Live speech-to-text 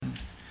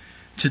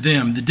to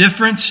them. The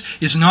difference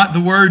is not the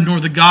word nor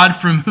the God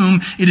from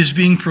whom it is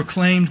being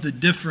proclaimed. The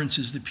difference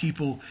is the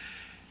people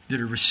that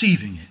are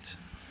receiving it.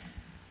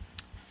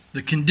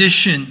 The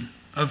condition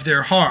of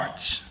their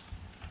hearts,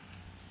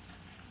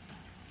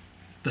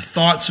 the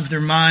thoughts of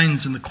their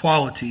minds, and the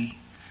quality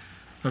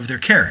of their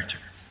character.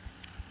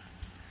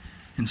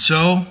 And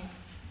so,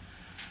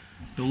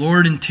 the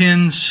Lord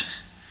intends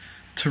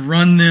to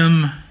run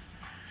them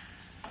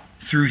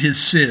through his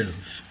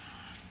sieve.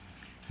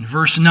 In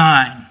verse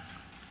 9,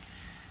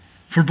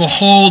 "For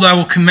behold, I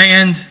will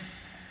command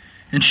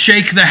and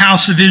shake the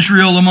house of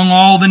Israel among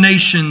all the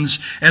nations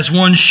as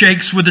one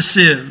shakes with a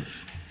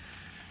sieve,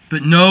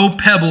 but no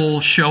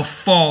pebble shall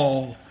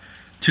fall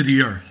to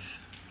the earth."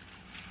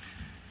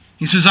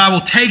 He says, I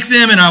will take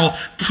them and I will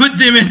put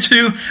them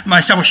into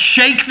myself. I will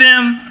shake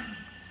them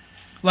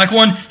like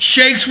one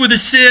shakes with a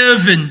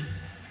sieve, and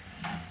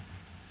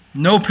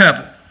no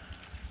pebble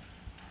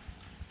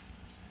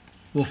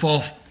will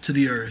fall to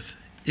the earth.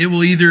 It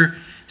will either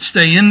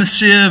stay in the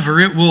sieve or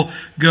it will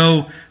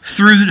go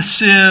through the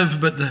sieve.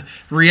 But the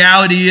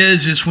reality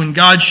is when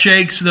God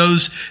shakes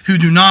those who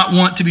do not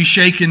want to be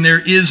shaken,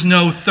 there is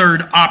no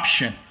third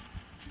option.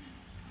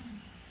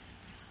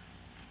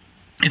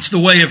 It's the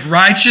way of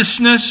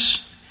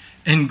righteousness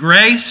and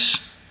grace,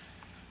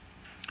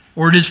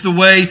 or it is the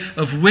way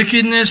of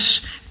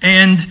wickedness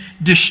and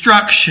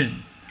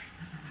destruction.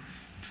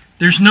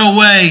 There's no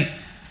way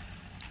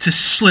to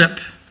slip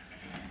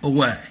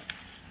away.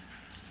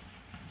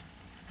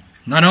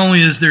 Not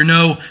only is there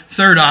no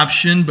third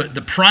option, but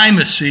the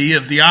primacy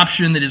of the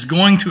option that is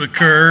going to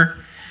occur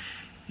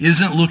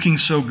isn't looking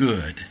so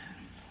good.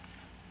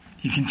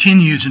 He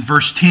continues in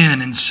verse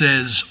 10 and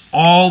says,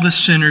 "All the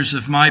sinners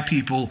of my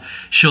people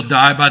shall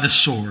die by the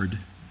sword,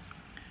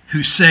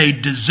 who say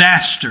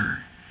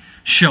disaster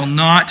shall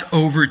not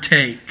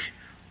overtake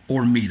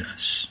or meet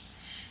us."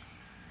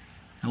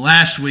 Now,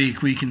 last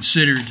week we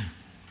considered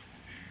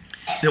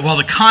that while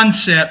the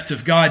concept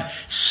of God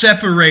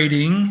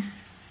separating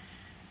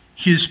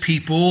his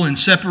people and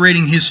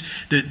separating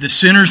the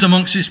sinners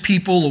amongst his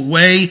people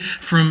away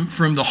from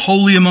the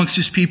holy amongst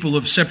his people,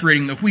 of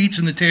separating the wheats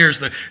and the tares,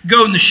 the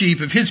goat and the sheep,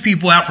 of his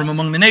people out from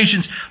among the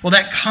nations, well,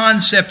 that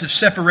concept of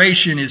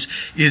separation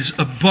is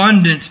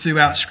abundant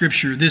throughout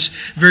Scripture. This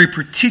very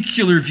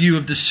particular view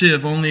of the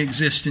sieve only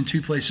exists in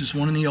two places,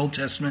 one in the Old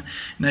Testament,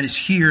 and that is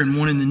here, and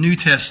one in the New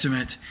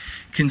Testament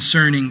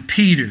concerning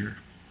Peter.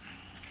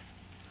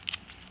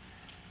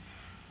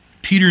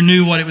 Peter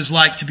knew what it was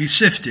like to be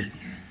sifted.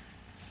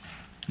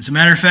 As a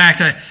matter of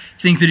fact, I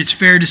think that it's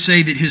fair to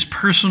say that his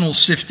personal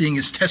sifting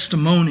is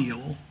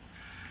testimonial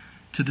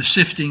to the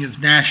sifting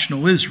of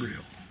national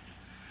Israel.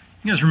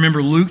 You guys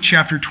remember Luke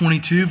chapter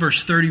 22,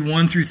 verse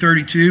 31 through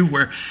 32,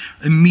 where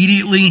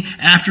immediately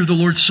after the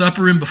Lord's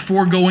Supper and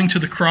before going to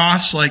the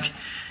cross, like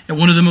at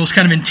one of the most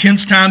kind of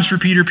intense times for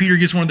Peter, Peter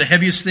gets one of the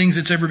heaviest things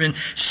that's ever been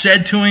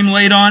said to him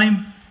laid on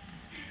him.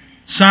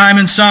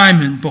 "Simon,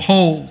 Simon,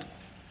 behold,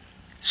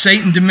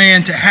 Satan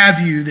demanded to have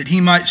you that he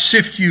might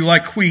sift you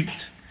like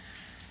wheat.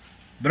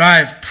 But I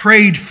have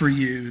prayed for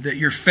you that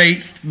your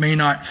faith may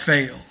not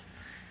fail.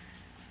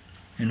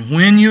 And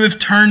when you have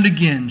turned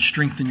again,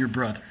 strengthen your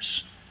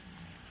brothers."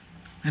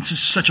 That's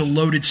just such a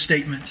loaded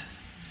statement.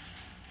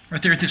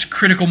 Right there at this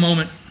critical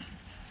moment,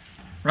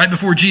 right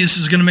before Jesus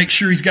is going to make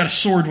sure he's got a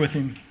sword with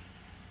him.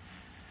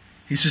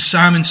 He says,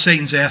 "Simon,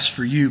 Satan's asked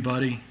for you,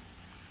 buddy.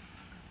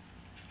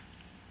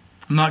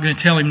 I'm not going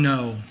to tell him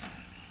no,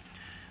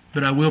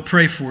 but I will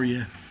pray for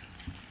you.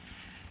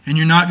 And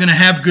you're not going to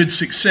have good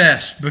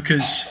success,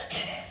 because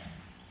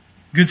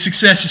good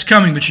success is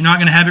coming, but you're not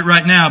going to have it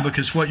right now,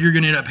 because what you're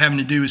going to end up having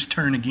to do is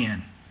turn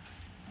again.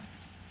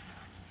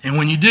 And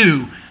when you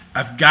do,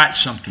 I've got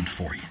something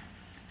for you."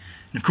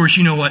 And of course,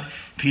 you know what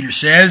Peter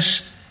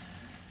says.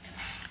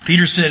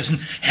 Peter says,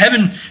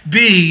 "Heaven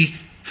be,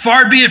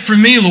 far be it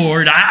from me,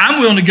 Lord. I'm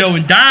willing to go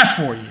and die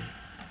for you."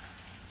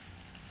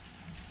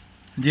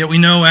 And yet we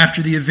know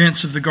after the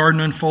events of the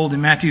garden unfold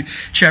in Matthew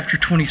chapter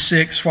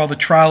 26, while the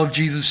trial of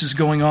Jesus is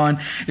going on,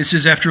 it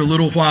says, "After a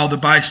little while the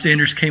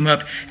bystanders came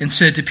up and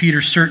said to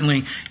Peter,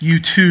 'Certainly you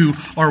too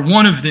are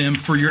one of them,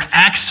 for your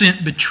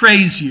accent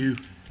betrays you.'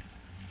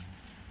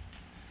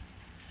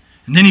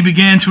 And then he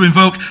began to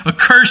invoke a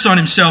curse on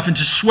himself and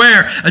to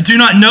swear, 'I do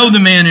not know the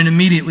man.' And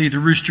immediately the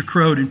rooster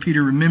crowed, and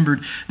Peter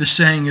remembered the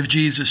saying of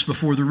Jesus,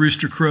 'Before the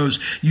rooster crows,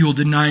 you will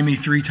deny me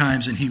 3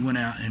 times.' And he went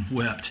out and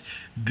wept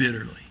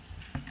bitterly."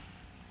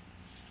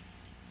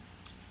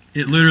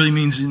 It literally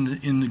means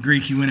in the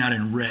Greek, he went out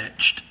and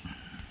retched.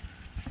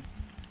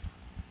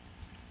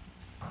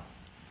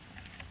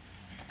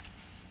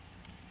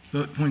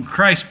 But when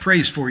Christ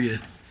prays for you,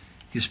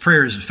 his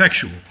prayer is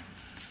effectual.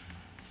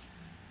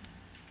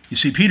 You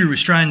see, Peter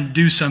was trying to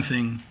do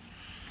something.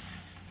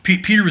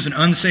 Peter was an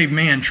unsaved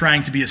man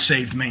trying to be a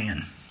saved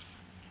man.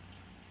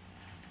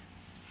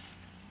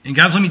 And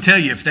guys, let me tell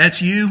you, if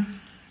that's you,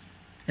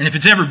 and if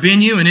it's ever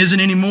been you and isn't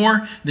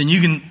anymore, then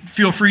you can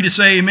feel free to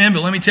say amen.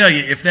 But let me tell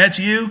you, if that's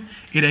you,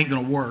 it ain't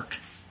going to work.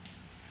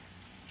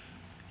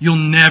 You'll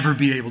never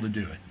be able to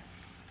do it.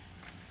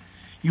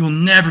 You will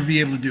never be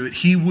able to do it.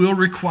 He will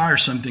require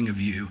something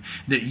of you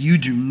that you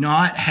do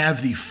not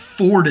have the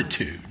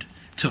fortitude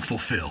to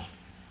fulfill.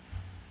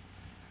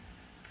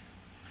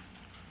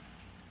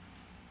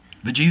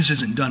 But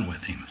Jesus isn't done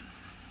with him.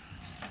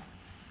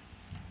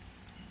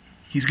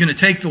 He's going to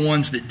take the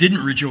ones that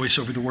didn't rejoice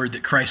over the word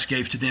that Christ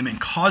gave to them and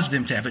cause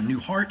them to have a new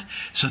heart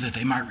so that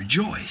they might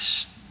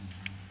rejoice.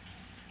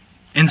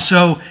 And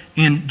so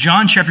in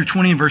John chapter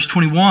 20 and verse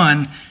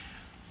 21,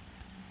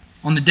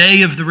 on the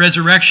day of the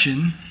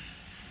resurrection,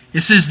 it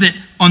says that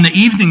on the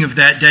evening of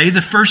that day,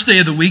 the first day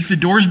of the week, the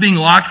doors being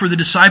locked where the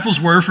disciples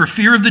were for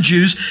fear of the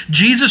Jews,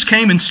 Jesus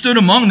came and stood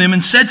among them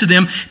and said to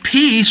them,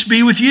 "Peace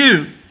be with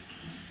you."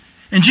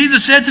 And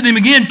Jesus said to them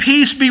again,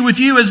 "Peace be with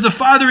you, as the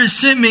Father has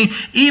sent me,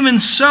 even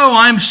so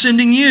I am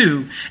sending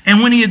you."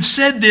 And when he had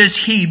said this,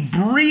 he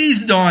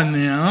breathed on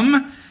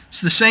them. It's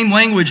the same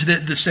language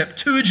that the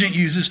Septuagint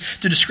uses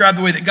to describe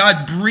the way that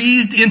God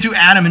breathed into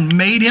Adam and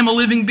made him a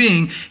living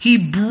being. He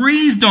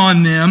breathed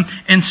on them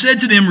and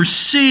said to them,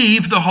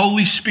 "Receive the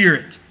Holy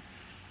Spirit."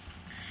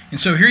 And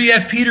so here you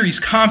have Peter.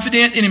 He's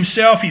confident in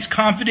himself. He's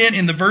confident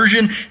in the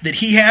version that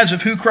he has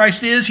of who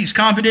Christ is. He's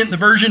confident in the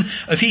version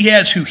of he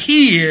has who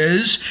he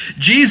is.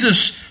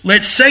 Jesus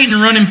lets Satan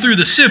run him through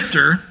the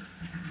sifter.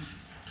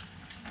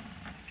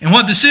 And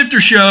what the sifter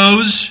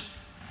shows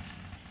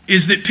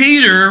is that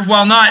Peter,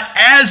 while not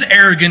as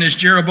arrogant as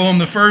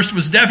Jeroboam I,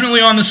 was definitely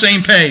on the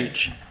same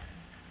page.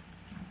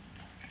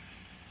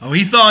 Oh,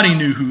 he thought he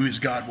knew who his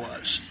God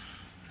was.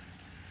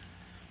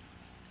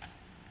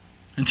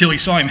 Until he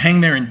saw him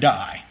hang there and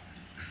die.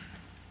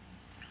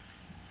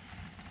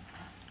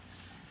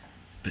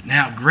 But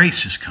now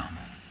grace has come.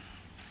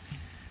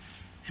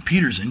 And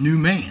Peter's a new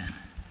man.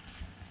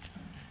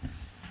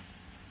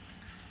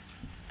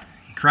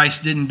 And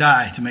Christ didn't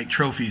die to make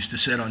trophies to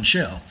set on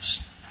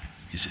shelves,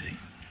 you see.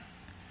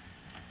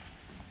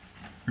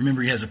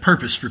 Remember, he has a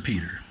purpose for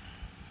Peter.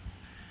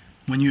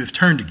 When you have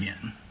turned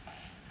again,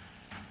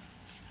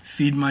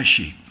 feed my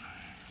sheep.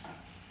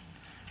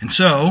 And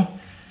so,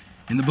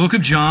 in the book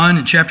of John,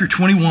 in chapter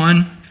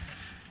 21,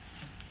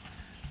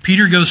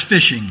 Peter goes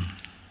fishing.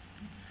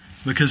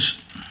 Because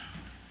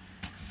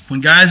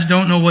when guys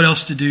don't know what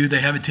else to do,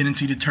 they have a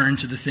tendency to turn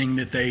to the thing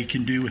that they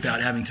can do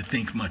without having to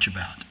think much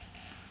about.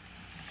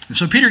 And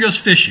so Peter goes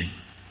fishing.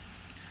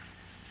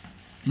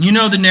 And you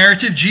know the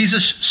narrative.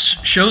 Jesus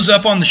shows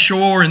up on the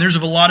shore, and there's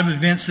a lot of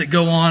events that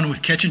go on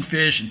with catching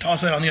fish and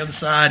toss that on the other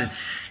side,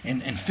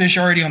 and fish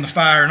already on the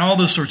fire, and all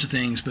those sorts of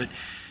things. But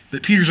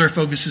Peter's our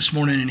focus this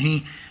morning,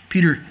 and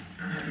Peter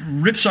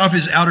rips off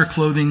his outer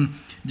clothing,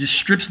 just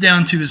strips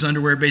down to his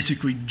underwear,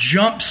 basically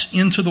jumps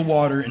into the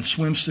water and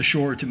swims to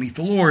shore to meet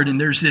the Lord. And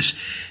there's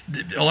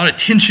a lot of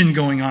tension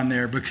going on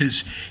there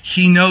because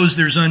he knows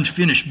there's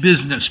unfinished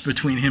business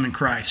between him and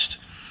Christ.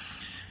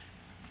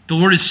 The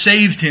Lord has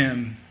saved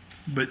him,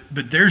 but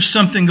there's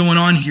something going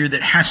on here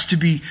that has to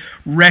be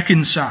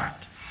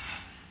reconciled.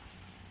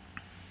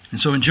 And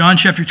so in John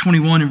chapter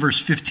 21 and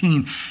verse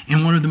 15,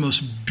 in one of the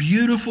most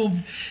beautiful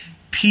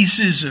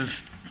pieces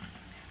of,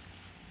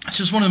 it's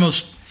just one of the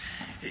most,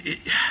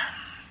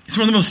 it's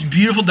one of the most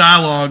beautiful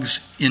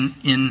dialogues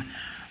in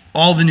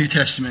all the New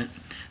Testament,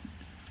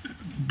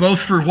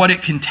 both for what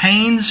it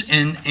contains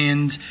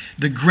and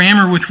the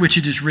grammar with which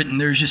it is written.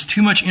 There's just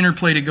too much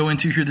interplay to go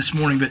into here this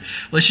morning, but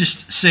let's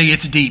just say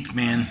it's deep,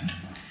 man.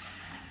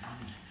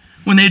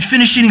 When they had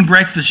finished eating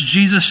breakfast,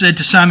 Jesus said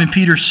to Simon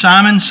Peter,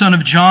 "Simon, son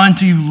of John,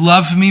 do you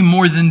love me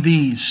more than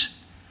these?"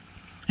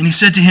 And he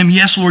said to him,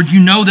 "Yes, Lord, you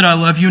know that I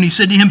love you." And he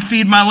said to him,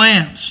 "Feed my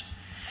lambs."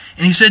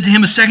 And he said to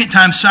him a second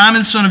time,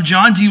 "Simon, son of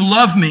John, do you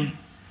love me?"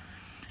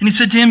 And he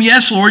said to him,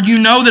 "Yes, Lord, you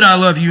know that I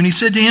love you." And he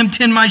said to him,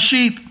 "Tend my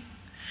sheep."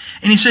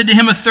 And he said to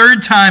him a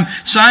third time,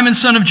 "Simon,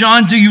 son of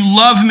John, do you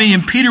love me?"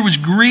 And Peter was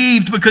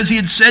grieved because he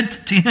had said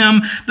to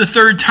him the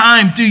third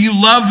time, "Do you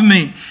love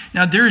me?"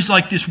 Now there's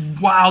like this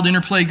wild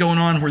interplay going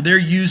on where they're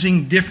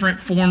using different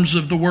forms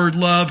of the word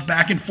love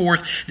back and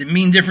forth that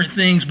mean different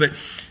things. But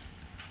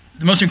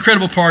the most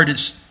incredible part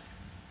is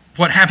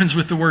what happens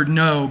with the word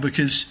 "no,"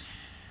 because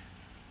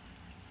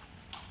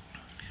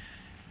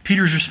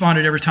Peter's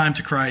responded every time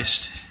to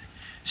Christ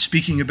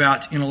speaking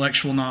about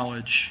intellectual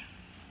knowledge.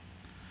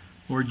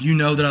 Lord, you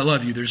know that I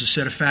love you. There's a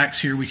set of facts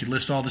here. We could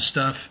list all this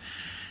stuff.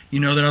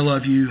 You know that I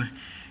love you.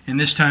 And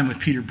this time with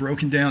Peter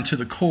broken down to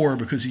the core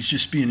because he's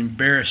just being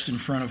embarrassed in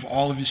front of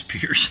all of his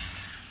peers.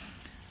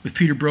 With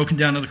Peter broken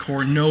down to the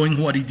core, knowing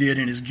what he did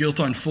and his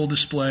guilt on full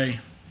display,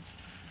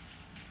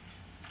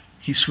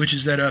 he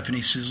switches that up and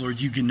he says, "Lord,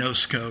 you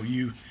gnosko,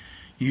 you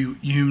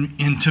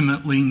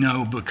intimately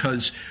know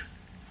because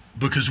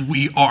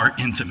we are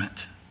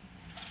intimate.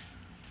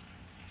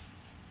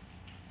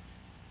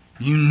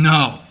 You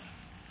know.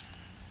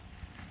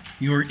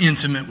 You're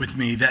intimate with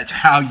me. That's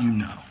how you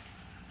know."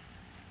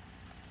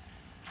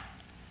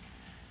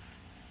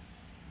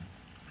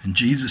 And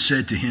Jesus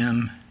said to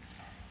him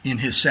in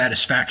his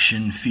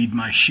satisfaction, "Feed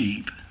my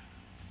sheep."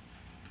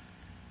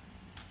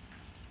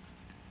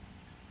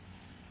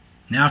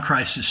 Now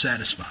Christ is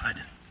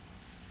satisfied.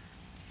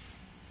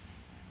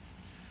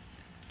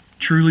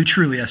 Truly,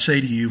 truly, I say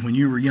to you, when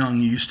you were young,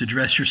 you used to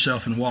dress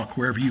yourself and walk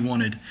wherever you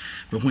wanted.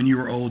 But when you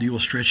are old, you will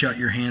stretch out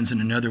your hands, and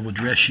another will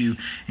dress you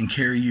and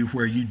carry you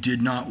where you did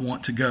not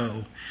want to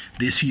go.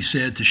 This he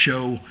said to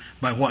show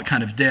by what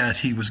kind of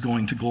death he was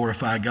going to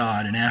glorify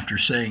God. And after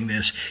saying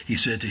this, he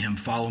said to him,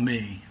 follow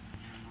me.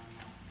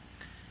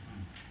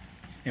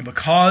 And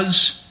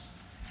because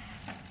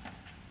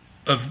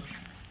of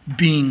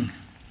being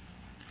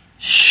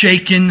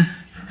shaken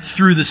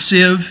through the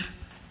sieve,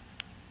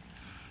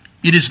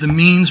 it is the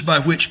means by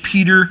which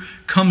Peter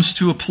comes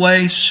to a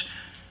place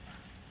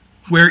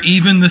where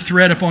even the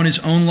threat upon his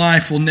own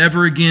life will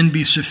never again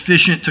be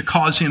sufficient to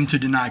cause him to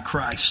deny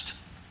Christ.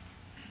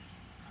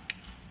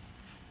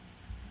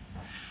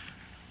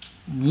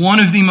 One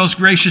of the most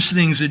gracious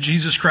things that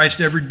Jesus Christ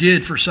ever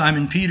did for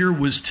Simon Peter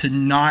was to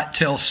not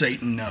tell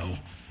Satan no.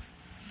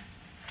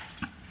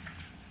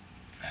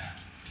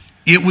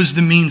 It was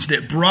the means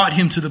that brought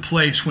him to the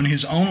place when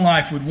his own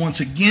life would once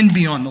again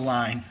be on the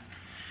line.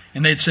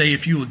 And they'd say,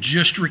 if you will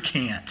just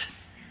recant.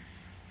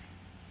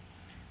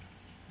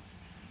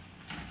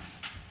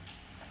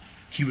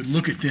 He would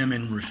look at them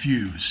and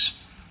refuse.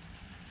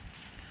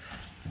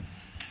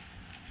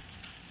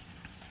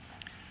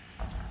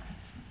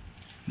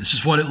 This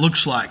is what it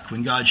looks like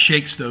when God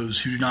shakes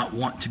those who do not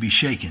want to be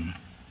shaken.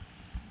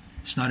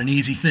 It's not an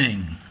easy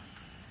thing.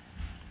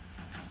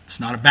 It's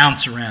not a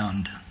bounce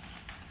around.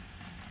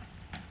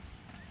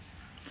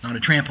 It's not a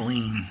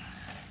trampoline.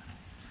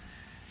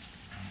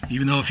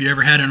 Even though if you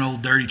ever had an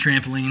old dirty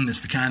trampoline,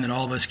 that's the kind that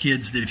all of us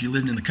kids that if you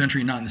lived in the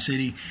country, not in the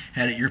city,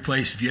 had at your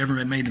place, if you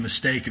ever made the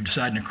mistake of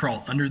deciding to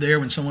crawl under there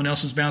when someone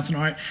else was bouncing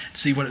on it to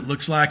see what it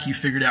looks like, you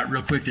figured out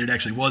real quick that it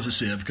actually was a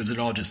sieve because it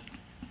all just...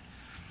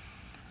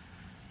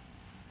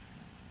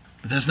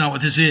 But that's not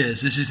what this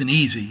is. This isn't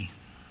easy.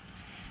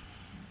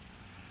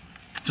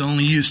 It's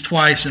only used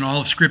twice in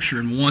all of Scripture,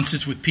 and once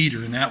it's with Peter,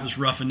 and that was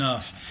rough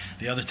enough.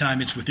 The other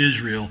time it's with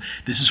Israel.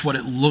 This is what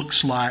it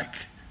looks like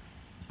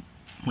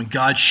when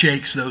God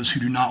shakes those who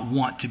do not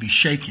want to be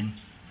shaken.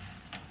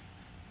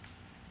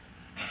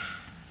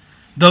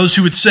 Those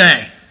who would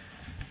say,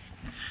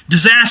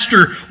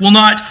 disaster will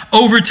not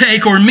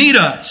overtake or meet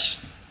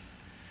us.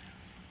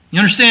 You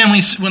understand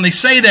when they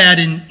say that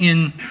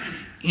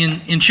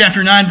in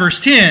chapter 9, verse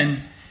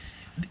 10,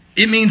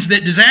 it means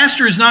that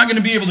disaster is not going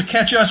to be able to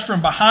catch us from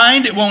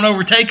behind. It won't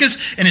overtake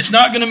us, and it's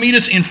not going to meet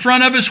us in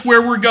front of us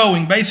where we're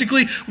going.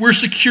 Basically, we're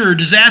secure.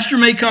 Disaster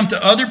may come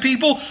to other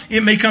people.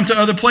 It may come to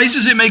other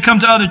places. It may come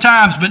to other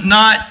times, but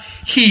not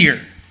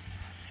here,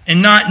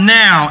 and not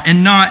now,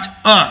 and not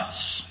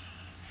us.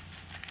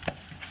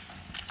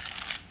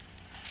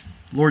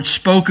 The Lord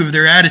spoke of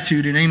their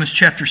attitude in Amos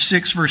chapter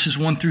 6, verses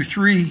 1 through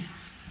 3,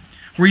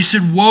 where he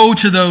said, woe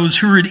to those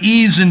who are at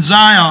ease in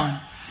Zion,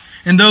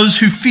 and those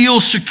who feel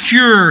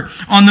secure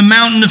on the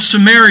mountain of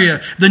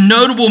Samaria, the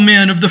notable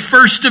men of the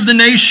first of the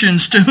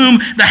nations to whom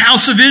the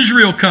house of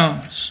Israel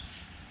comes.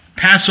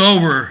 Pass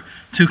over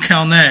to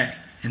Calneh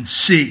and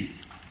see.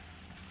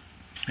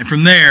 And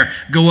from there,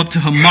 go up to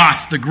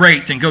Hamath the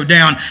Great and go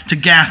down to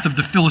Gath of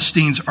the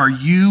Philistines. Are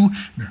you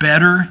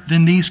better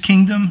than these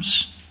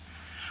kingdoms?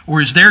 Or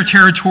is their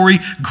territory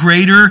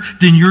greater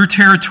than your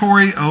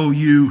territory? O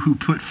you who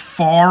put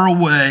far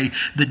away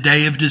the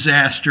day of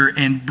disaster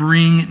and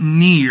bring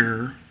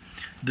near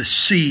the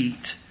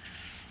seat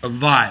of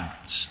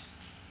violence.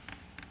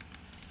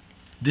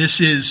 This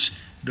is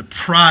the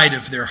pride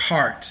of their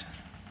heart.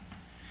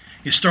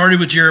 It started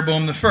with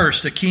Jeroboam the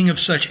first, a king of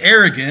such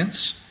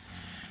arrogance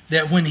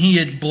that when he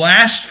had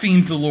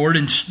blasphemed the Lord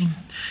and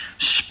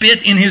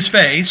spit in his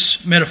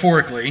face,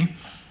 metaphorically,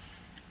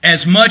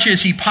 as much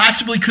as he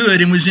possibly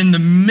could, and was in the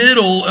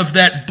middle of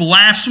that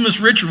blasphemous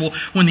ritual,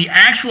 when the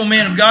actual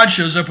man of God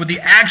shows up with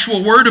the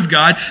actual word of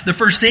God, the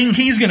first thing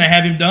he's going to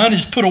have him done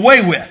is put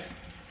away with.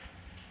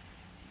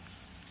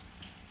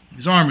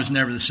 His arm was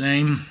never the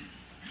same.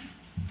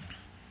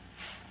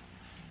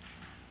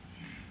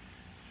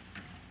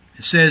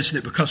 It says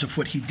that because of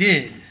what he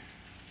did,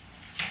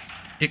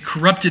 it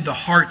corrupted the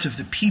heart of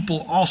the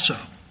people also.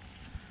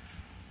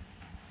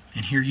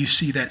 And here you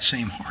see that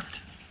same heart.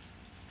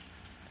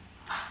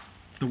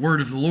 The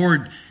word of the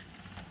Lord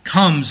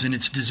comes and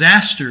it's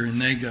disaster,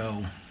 and they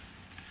go,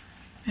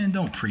 man,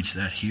 don't preach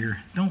that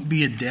here. Don't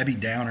be a Debbie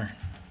Downer.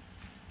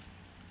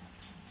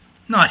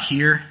 Not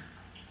here.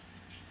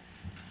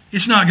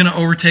 It's not going to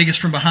overtake us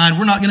from behind.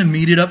 We're not going to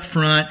meet it up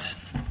front.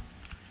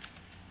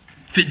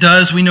 If it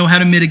does, we know how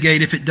to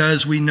mitigate. If it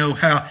does, we know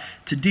how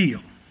to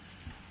deal.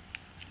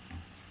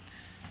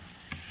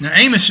 Now,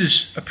 Amos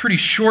is a pretty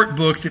short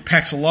book that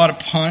packs a lot of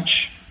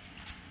punch.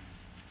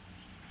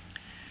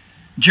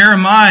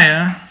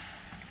 Jeremiah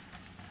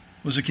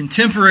was a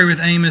contemporary with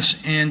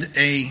Amos and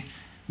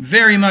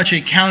very much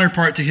a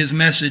counterpart to his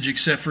message,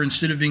 except for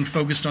instead of being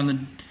focused on the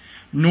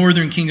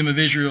northern kingdom of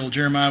Israel,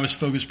 Jeremiah was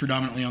focused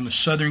predominantly on the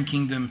southern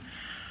kingdom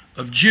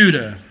of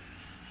Judah.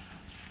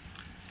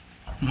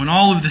 When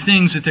all of the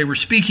things that they were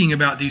speaking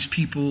about these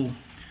people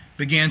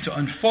began to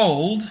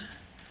unfold,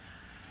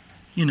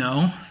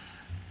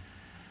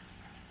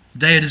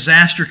 day of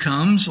disaster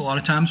comes, a lot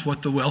of times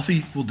what the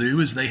wealthy will do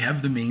is they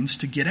have the means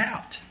to get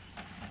out.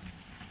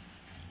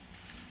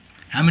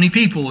 How many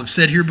people have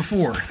said here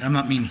before, I'm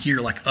not mean here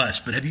like us,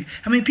 but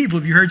how many people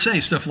have you heard say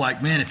stuff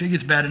like, man, if it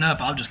gets bad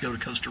enough, I'll just go to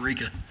Costa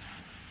Rica.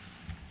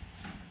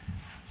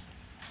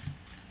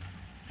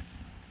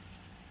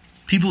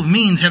 People of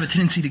means have a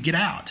tendency to get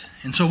out.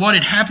 And so what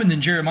had happened in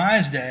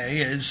Jeremiah's day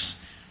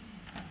is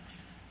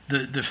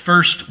the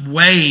first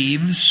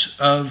waves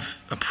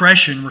of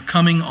oppression were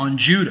coming on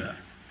Judah,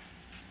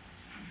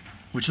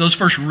 which those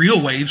first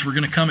real waves were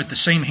going to come at the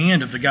same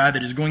hand of the guy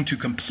that is going to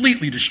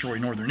completely destroy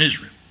northern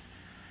Israel.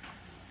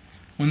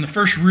 When the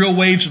first real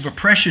waves of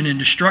oppression and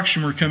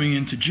destruction were coming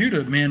into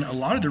Judah, man, a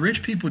lot of the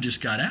rich people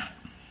just got out.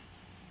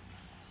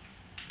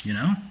 You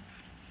know?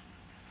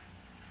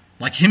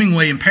 Like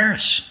Hemingway in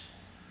Paris.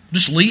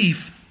 Just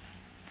leave.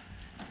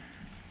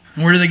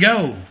 And where do they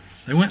go?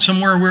 They went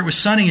somewhere where it was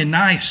sunny and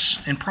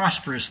nice and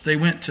prosperous. They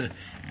went to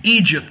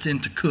Egypt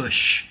and to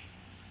Cush.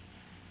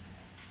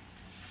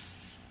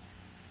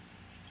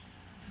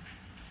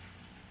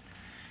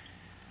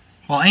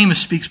 While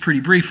Amos speaks pretty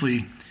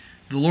briefly,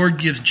 the Lord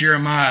gives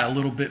Jeremiah a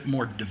little bit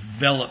more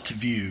developed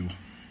view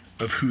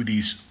of who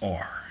these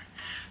are.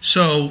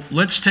 So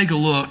let's take a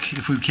look,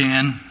 if we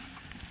can,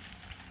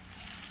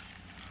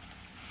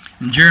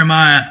 in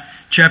Jeremiah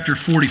chapter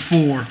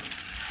 44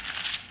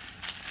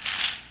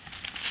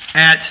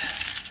 at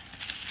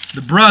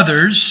the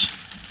brothers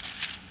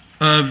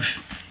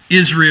of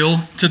Israel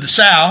to the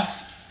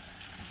south,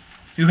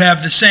 who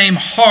have the same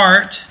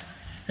heart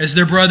as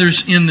their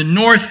brothers in the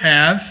north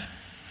have.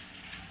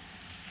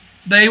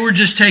 They were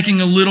just taking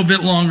a little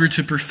bit longer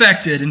to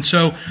perfect it. And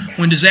so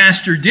when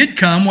disaster did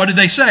come, what did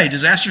they say?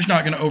 Disaster's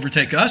not going to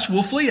overtake us.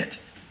 We'll flee it.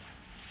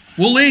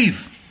 We'll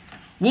leave.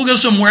 We'll go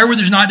somewhere where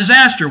there's not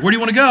disaster. Where do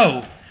you want to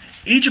go?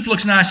 Egypt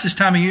looks nice this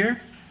time of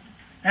year.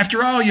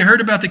 After all, you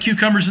heard about the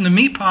cucumbers and the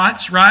meat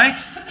pots, right?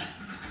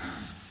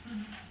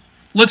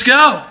 Let's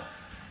go.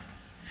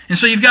 And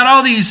so you've got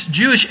all these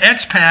Jewish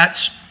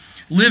expats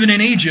living in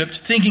Egypt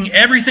thinking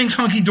everything's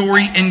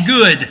hunky-dory and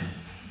good,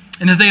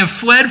 and that they have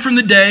fled from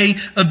the day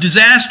of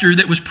disaster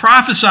that was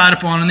prophesied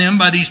upon them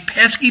by these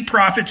pesky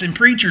prophets and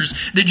preachers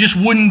that just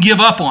wouldn't give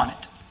up on it.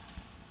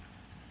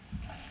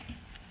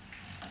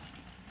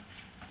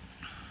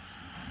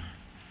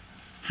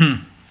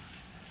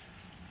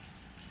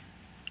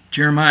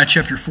 Jeremiah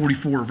chapter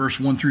 44, verse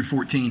 1 through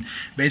 14.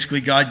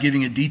 Basically, God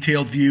giving a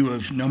detailed view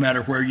of no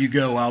matter where you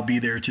go, I'll be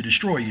there to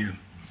destroy you.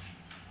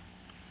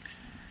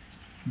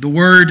 The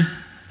word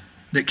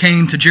that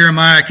came to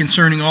Jeremiah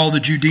concerning all the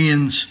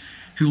Judeans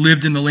who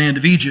lived in the land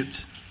of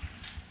Egypt.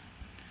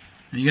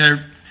 And you got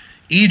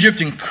Egypt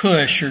and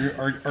Cush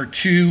are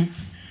two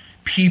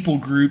people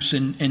groups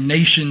and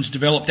nations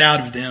developed out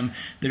of them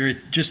that are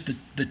just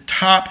the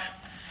top,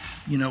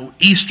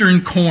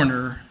 eastern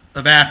corner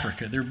of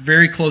Africa. They're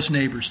very close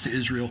neighbors to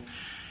Israel.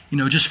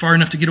 Just far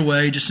enough to get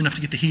away, just enough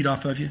to get the heat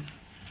off of you.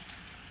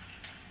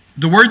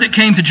 The word that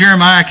came to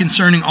Jeremiah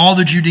concerning all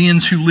the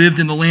Judeans who lived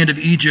in the land of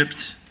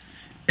Egypt,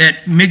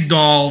 at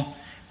Migdol,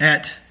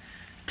 at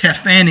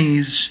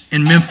Taphanes,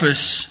 in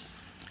Memphis,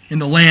 in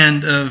the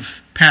land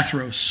of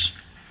Pathros.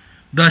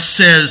 Thus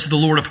says the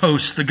Lord of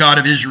hosts, the God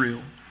of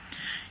Israel,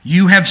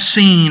 you have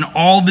seen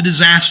all the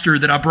disaster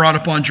that I brought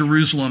upon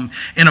Jerusalem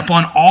and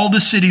upon all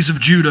the cities of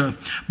Judah.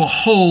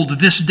 Behold,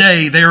 this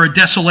day they are a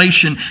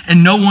desolation,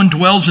 and no one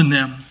dwells in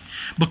them,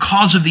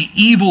 because of the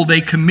evil they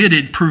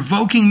committed,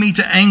 provoking me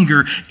to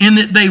anger, in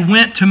that they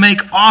went to make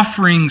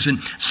offerings and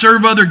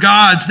serve other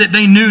gods that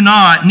they knew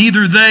not,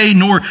 neither they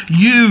nor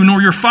you nor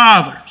your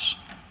fathers.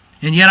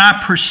 And yet I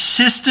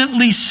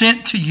persistently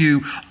sent to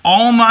you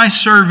all my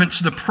servants,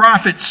 the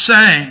prophets,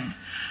 saying,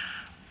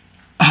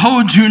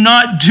 oh, do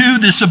not do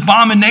this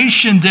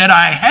abomination that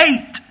I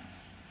hate.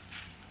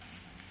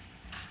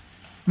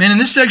 Man, in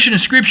this section of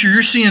Scripture,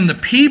 you're seeing the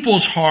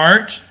people's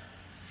heart.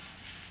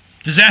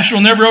 Disaster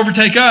will never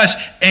overtake us.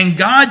 And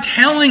God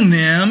telling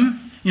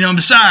them,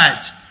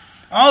 besides,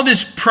 all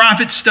this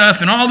prophet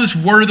stuff and all this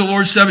word of the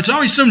Lord stuff, it's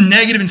always so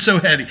negative and so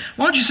heavy.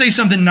 Why don't you say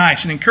something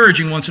nice and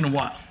encouraging once in a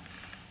while?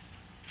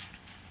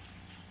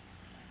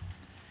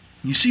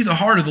 You see the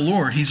heart of the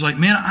Lord. He's like,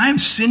 man, I'm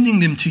sending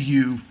them to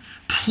you,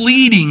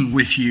 pleading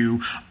with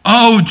you,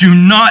 oh, do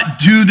not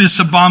do this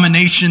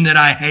abomination that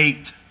I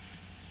hate.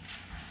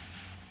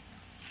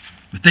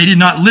 But they did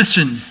not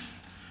listen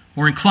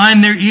or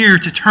incline their ear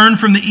to turn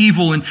from the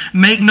evil and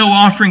make no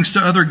offerings to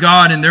other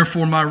God, and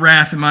therefore my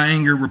wrath and my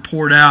anger were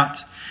poured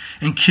out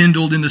and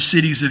kindled in the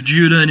cities of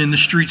Judah and in the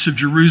streets of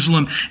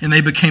Jerusalem, and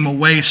they became a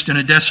waste and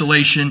a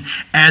desolation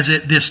as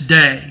at this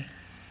day.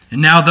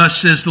 And now thus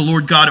says the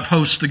Lord God of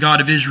hosts, the God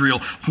of Israel,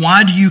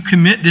 why do you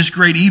commit this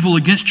great evil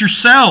against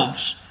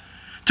yourselves,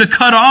 to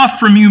cut off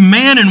from you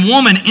man and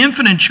woman,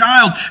 infant and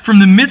child, from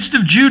the midst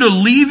of Judah,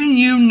 leaving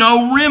you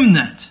no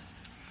remnant?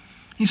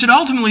 He said,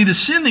 ultimately, the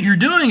sin that you're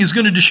doing is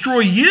going to destroy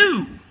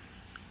you.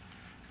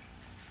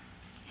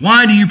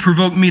 Why do you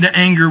provoke me to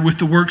anger with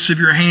the works of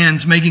your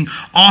hands, making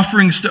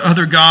offerings to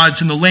other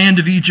gods in the land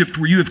of Egypt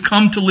where you have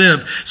come to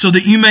live, so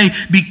that you may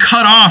be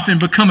cut off and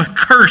become a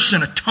curse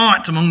and a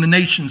taunt among the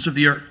nations of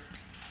the earth?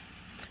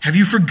 Have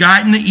you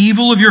forgotten the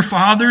evil of your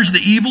fathers,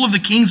 the evil of the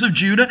kings of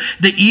Judah,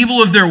 the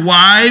evil of their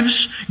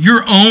wives,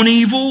 your own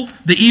evil,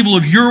 the evil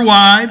of your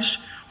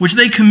wives, which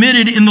they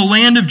committed in the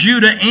land of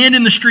Judah and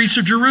in the streets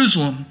of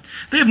Jerusalem?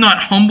 They have not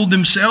humbled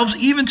themselves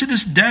even to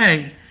this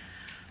day,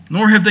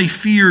 nor have they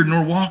feared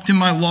nor walked in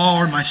my law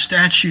or my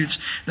statutes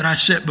that I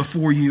set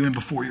before you and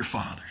before your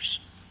fathers.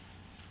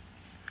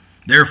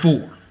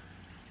 Therefore,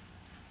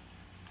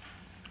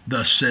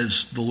 thus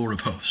says the Lord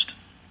of hosts,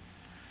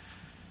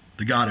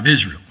 the God of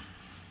Israel,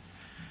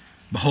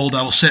 behold,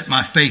 I will set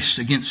my face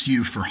against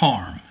you for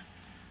harm,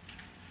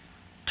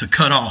 to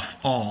cut off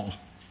all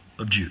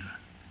of Judah.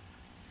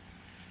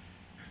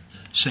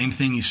 Same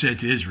thing he said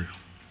to Israel.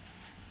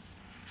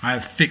 I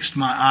have fixed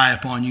my eye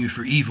upon you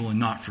for evil and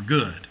not for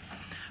good.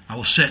 I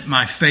will set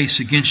my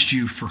face against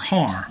you for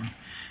harm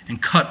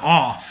and cut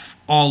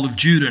off all of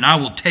Judah. And I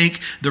will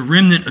take the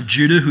remnant of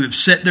Judah who have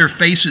set their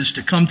faces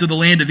to come to the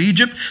land of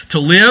Egypt to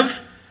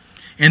live,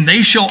 and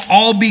they shall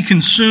all be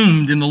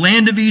consumed. In the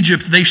land of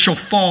Egypt they shall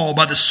fall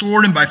by the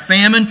sword and by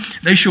famine.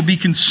 They shall be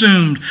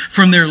consumed.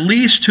 From their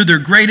least to their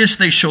greatest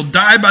they shall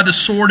die by the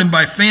sword and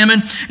by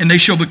famine, and they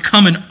shall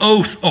become an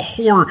oath, a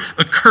horror,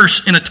 a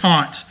curse, and a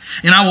taunt.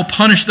 And I will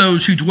punish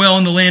those who dwell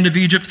in the land of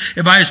Egypt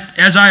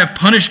as I have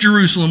punished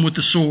Jerusalem with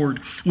the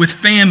sword, with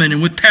famine,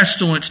 and with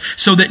pestilence,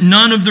 so that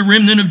none of the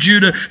remnant of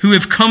Judah who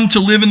have come to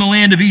live in the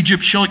land of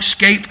Egypt shall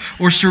escape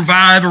or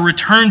survive or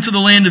return to the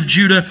land of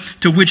Judah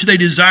to which they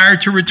desire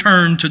to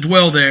return to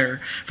dwell there,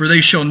 for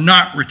they shall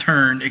not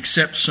return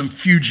except some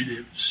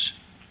fugitives.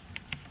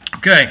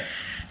 Okay.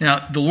 Now,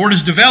 the Lord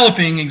is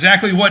developing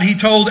exactly what he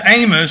told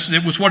Amos.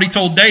 It was what he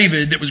told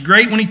David. It was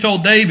great when he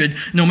told David,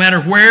 no matter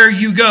where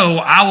you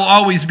go, I will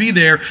always be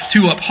there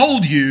to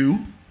uphold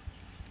you,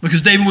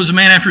 because David was a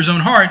man after his own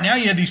heart. Now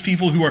you have these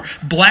people who are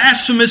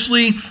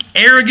blasphemously,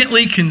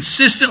 arrogantly,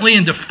 consistently,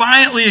 and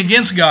defiantly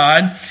against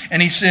God.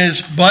 And he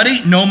says,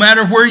 buddy, no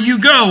matter where you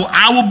go,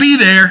 I will be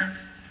there.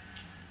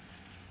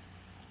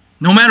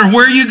 No matter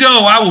where you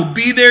go, I will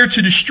be there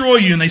to destroy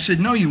you. And they said,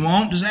 no, you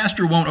won't.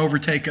 Disaster won't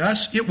overtake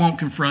us. It won't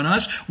confront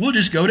us. We'll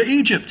just go to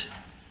Egypt.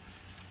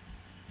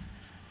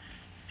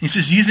 He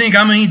says, do you think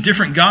I'm any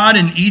different God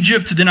in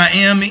Egypt than I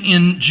am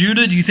in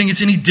Judah? Do you think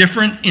it's any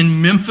different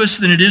in Memphis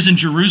than it is in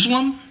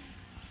Jerusalem?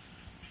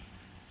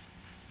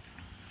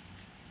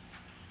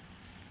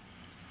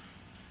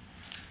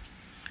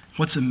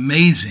 What's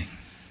amazing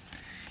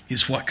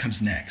is what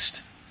comes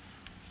next.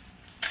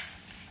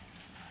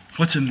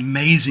 What's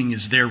amazing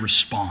is their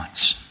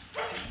response.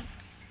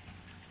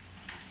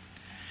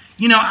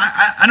 You know,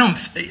 I don't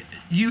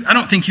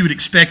think you would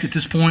expect at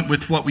this point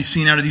with what we've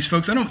seen out of these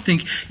folks, I don't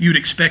think you would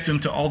expect them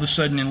to all of a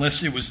sudden,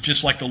 unless it was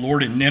just like the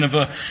Lord in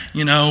Nineveh,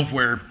 you know,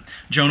 where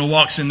Jonah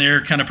walks in there,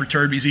 kind of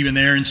perturbed, he's even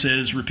there, and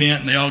says, repent,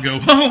 and they all go,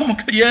 oh,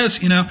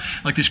 yes, you know,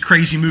 like this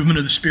crazy movement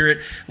of the Spirit.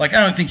 Like,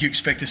 I don't think you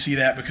expect to see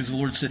that, because the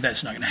Lord said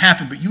that's not going to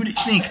happen, but you would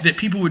think that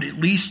people would at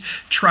least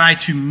try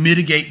to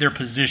mitigate their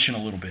position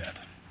a little bit.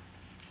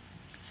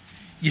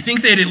 You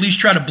think they'd at least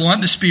try to blunt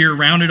the spear,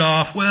 round it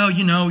off. Well,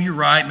 you know, you're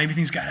right. Maybe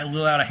things got a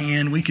little out of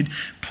hand. We could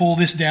pull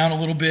this down a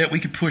little bit. We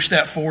could push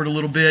that forward a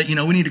little bit. You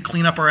know, we need to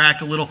clean up our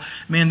act a little.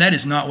 Man, that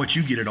is not what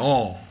you get at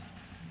all.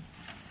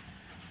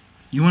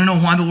 You want to know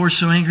why the Lord's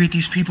so angry at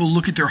these people?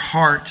 Look at their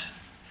heart.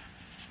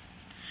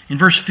 In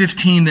verse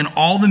 15, then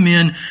all the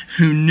men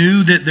who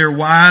knew that their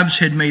wives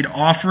had made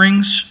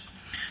offerings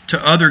to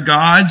other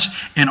gods,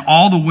 and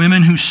all the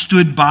women who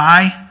stood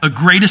by, a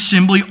great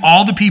assembly,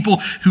 all the people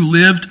who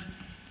lived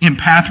in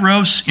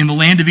Pathros, in the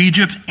land of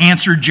Egypt,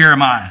 answered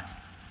Jeremiah,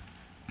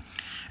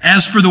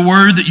 as for the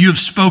word that you have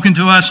spoken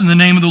to us in the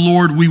name of the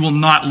Lord, we will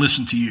not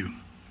listen to you.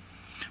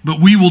 But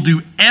we will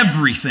do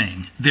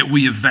everything that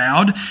we have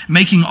vowed,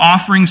 making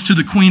offerings to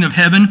the Queen of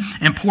Heaven,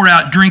 and pour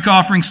out drink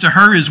offerings to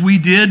her, as we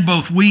did,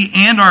 both we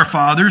and our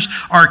fathers,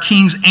 our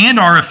kings and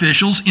our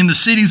officials, in the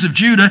cities of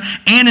Judah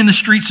and in the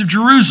streets of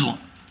Jerusalem.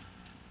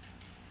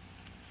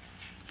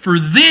 For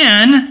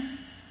then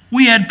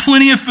we had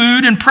plenty of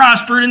food and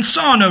prospered and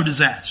saw no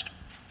disaster.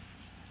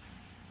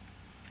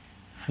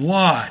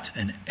 What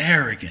an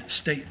arrogant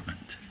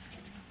statement.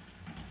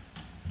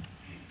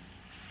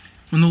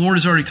 When the Lord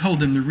has already told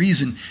them the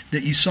reason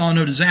that you saw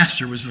no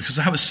disaster was because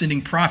I was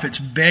sending prophets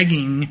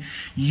begging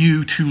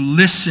you to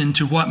listen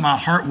to what my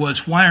heart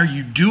was. Why are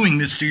you doing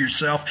this to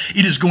yourself?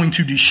 It is going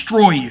to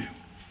destroy you.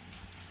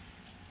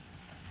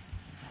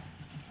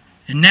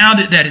 And now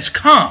that that has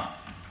come,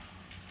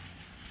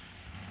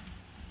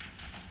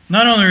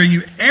 not only are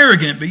you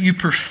arrogant, but you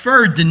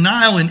prefer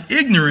denial and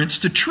ignorance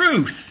to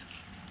truth.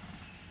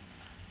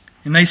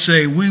 And they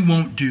say, we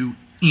won't do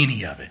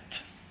any of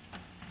it.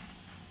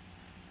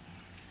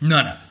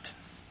 None of it.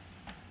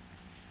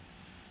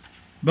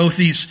 Both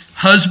these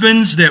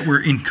husbands that were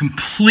in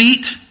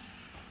complete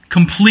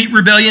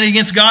rebellion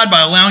against God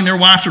by allowing their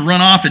wife to run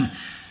off and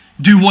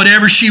do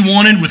whatever she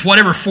wanted with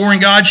whatever foreign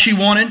god she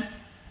wanted.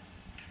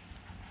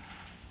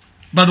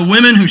 By the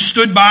women who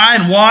stood by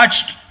and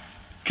watched,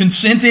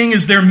 consenting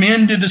as their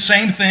men did the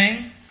same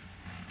thing?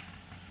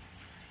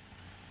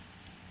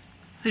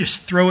 They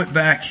just throw it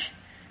back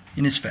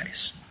in his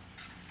face.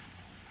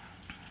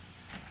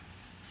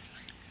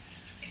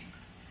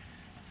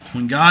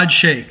 When God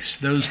shakes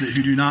those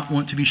who do not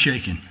want to be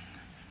shaken,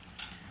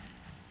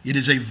 it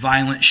is a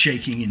violent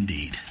shaking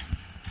indeed.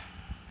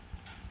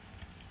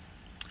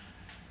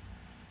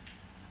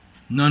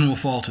 None will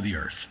fall to the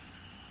earth.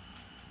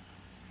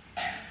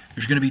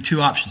 There's going to be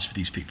two options for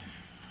these people.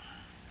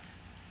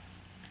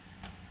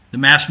 The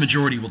mass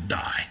majority will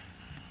die.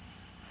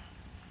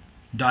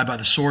 Die by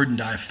the sword and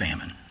die of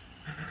famine.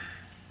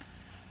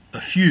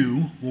 A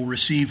few will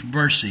receive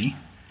mercy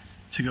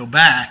to go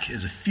back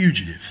as a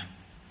fugitive.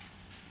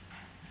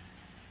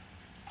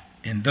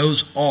 And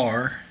those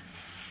are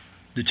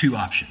the two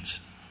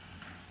options.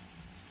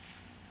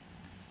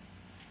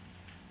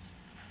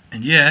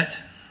 And yet,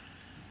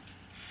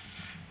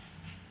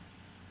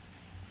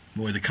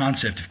 boy, the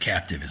concept of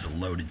captive is a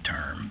loaded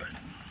term,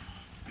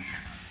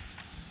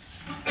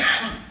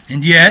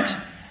 and yet,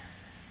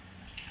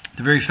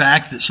 the very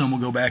fact that some will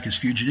go back as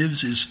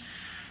fugitives is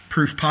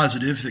proof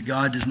positive that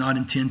God does not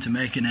intend to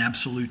make an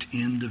absolute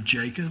end of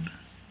Jacob.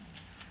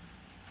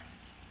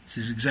 This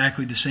is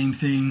exactly the same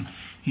thing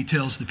he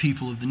tells the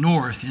people of the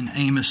north in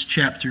Amos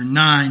chapter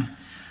 9,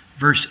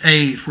 verse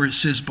 8, where it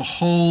says,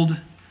 "Behold,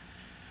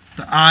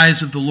 the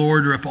eyes of the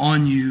Lord are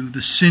upon you,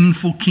 the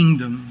sinful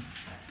kingdom,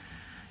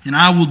 and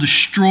I will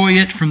destroy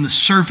it from the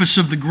surface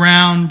of the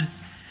ground,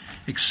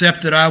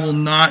 except that I will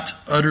not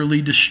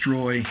utterly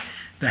destroy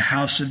the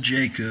house of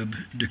Jacob,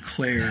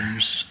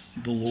 declares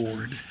the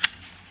Lord."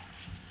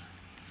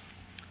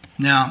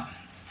 Now,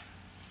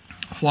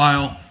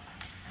 while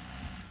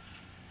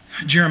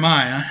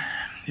Jeremiah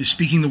is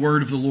speaking the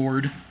word of the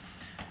Lord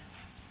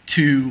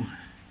to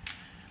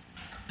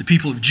the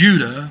people of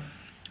Judah,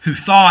 who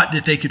thought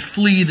that they could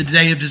flee the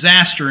day of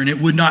disaster and it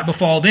would not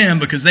befall them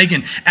because they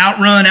can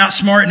outrun,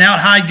 outsmart, and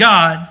outhide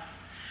God,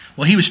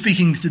 well, he was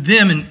speaking to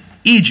them in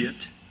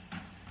Egypt.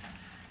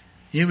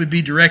 It would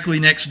be directly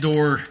next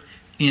door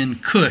in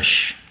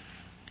Cush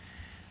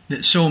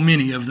that so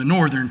many of the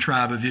northern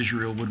tribe of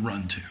Israel would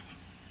run to.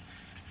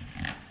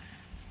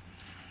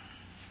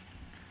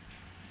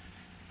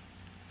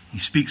 He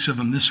speaks of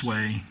them this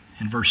way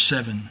in verse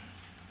 7.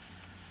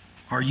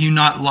 "Are you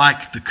not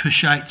like the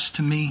Cushites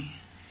to me?"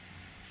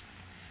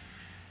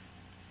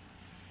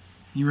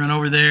 You run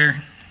over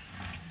there,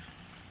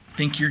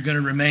 think you're going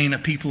to remain a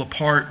people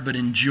apart, but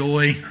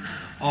enjoy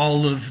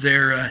all of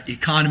their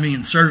economy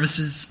and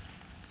services.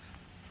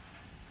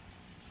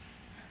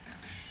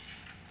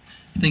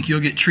 Think you'll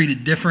get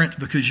treated different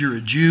because you're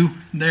a Jew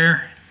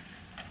there.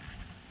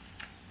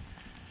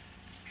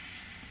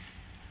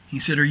 He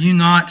said, "Are you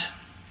not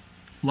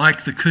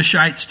like the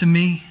Cushites to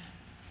me,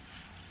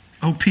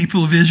 O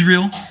people of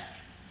Israel?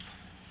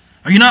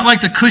 Are you not like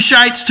the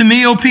Cushites to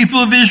me, O people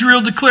of Israel,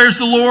 declares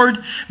the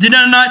Lord? Did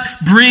I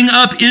not bring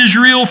up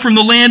Israel from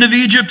the land of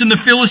Egypt and the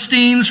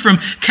Philistines from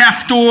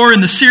Caphtor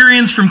and the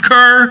Syrians from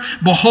Kir?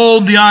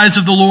 Behold, the eyes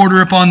of the Lord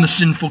are upon the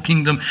sinful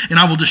kingdom, and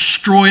I will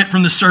destroy it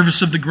from the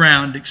surface of the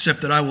ground,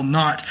 except that I will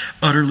not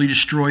utterly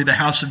destroy the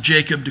house of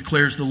Jacob,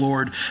 declares the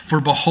Lord.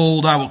 For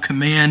behold, I will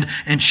command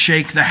and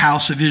shake the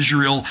house of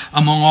Israel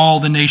among all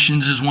the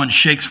nations as one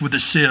shakes with a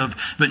sieve,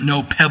 but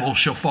no pebble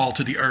shall fall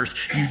to the earth."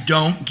 You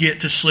don't get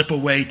to slip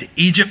away to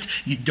Egypt.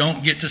 You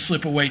don't get to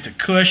slip away to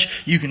Cush.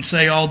 You can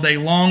say all day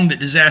long that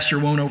disaster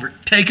won't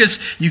overtake us.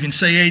 You can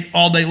say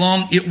all day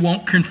long it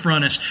won't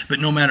confront us. But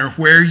no matter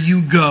where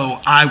you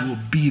go, I will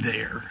be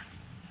there.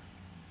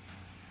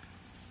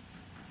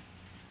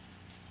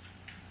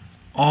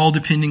 All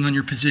depending on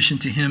your position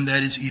to him,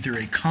 that is either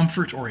a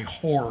comfort or a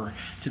horror.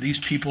 To these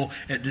people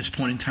at this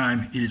point in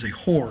time, it is a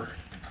horror.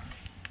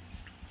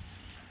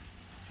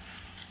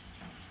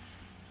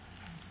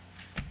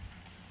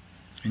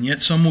 And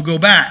yet some will go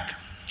back.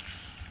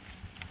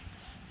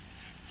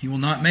 He will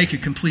not make a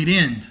complete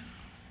end.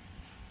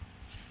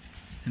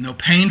 And though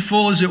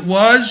painful as it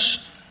was,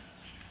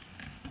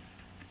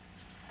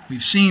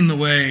 we've seen the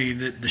way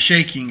that the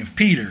shaking of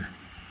Peter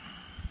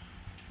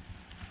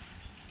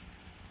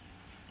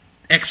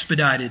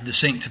expedited the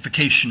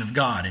sanctification of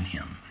God in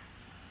him.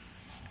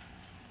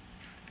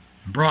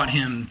 Brought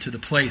him to the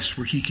place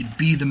where he could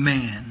be the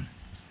man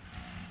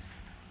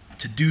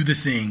to do the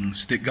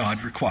things that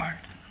God required.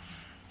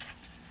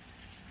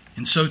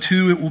 And so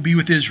too it will be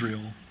with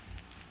Israel.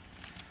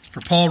 For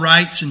Paul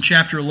writes in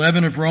chapter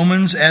 11 of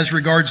Romans, "As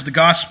regards the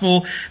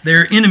gospel, they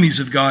are enemies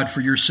of God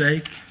for your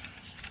sake.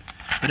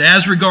 But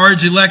as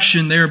regards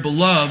election, they are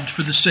beloved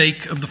for the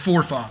sake of the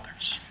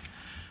forefathers.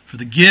 For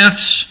the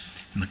gifts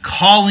and the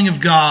calling of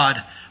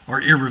God are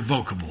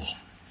irrevocable."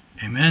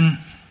 Amen?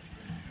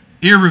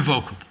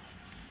 Irrevocable.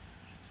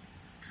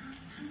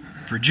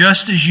 "For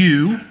just as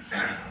you,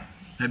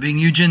 that being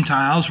you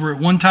Gentiles, were at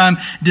one time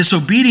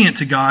disobedient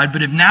to God,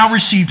 but have now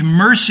received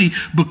mercy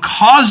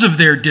because of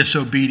their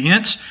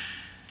disobedience."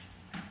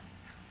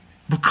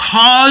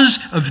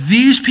 Because of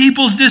these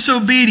people's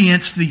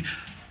disobedience, the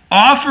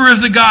offer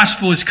of the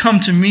gospel has come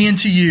to me and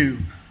to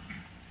you.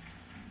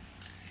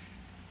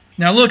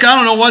 Now look, I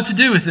don't know what to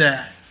do with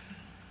that.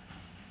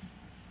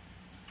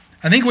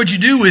 I think what you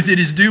do with it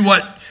is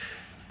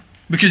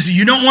because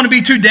you don't want to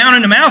be too down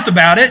in the mouth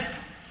about it.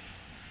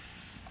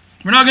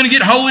 We're not going to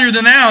get holier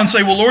than thou and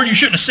say, well, Lord, you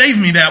shouldn't have saved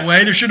me that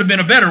way. There should have been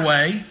a better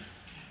way.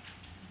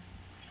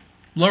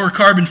 Lower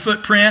carbon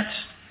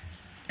footprint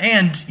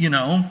and,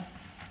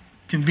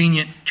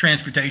 convenient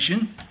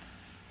transportation.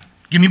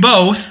 Give me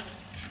both.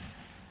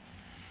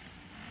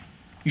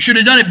 You should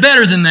have done it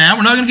better than that.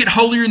 We're not going to get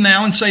holier than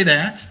thou and say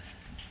that.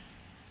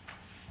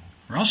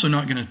 We're also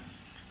not going to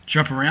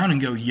jump around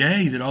and go,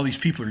 yay, that all these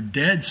people are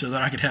dead so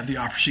that I could have the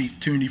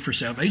opportunity for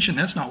salvation.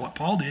 That's not what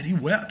Paul did. He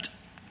wept.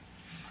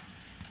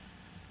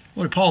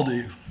 What did Paul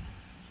do?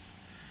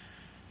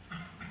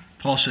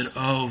 Paul said,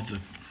 oh, the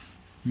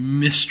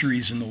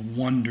mysteries and the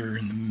wonder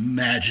and the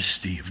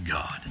majesty of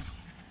God.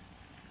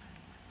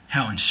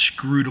 How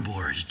inscrutable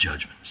are his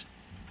judgments.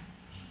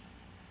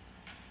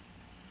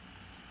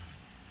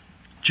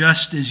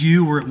 Just as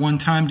you were at one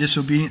time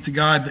disobedient to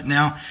God, but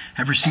now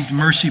have received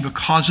mercy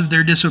because of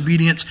their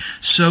disobedience,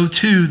 so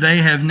too they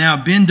have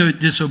now been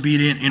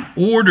disobedient in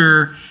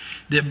order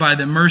that by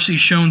the mercy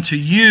shown to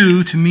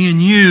you, to me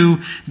and you,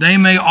 they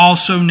may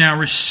also now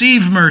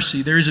receive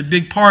mercy. There is a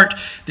big part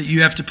that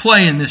you have to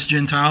play in this,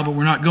 Gentile, but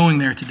we're not going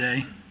there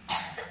today.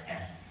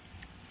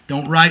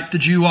 Don't write the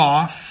Jew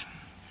off.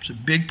 There's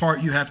a big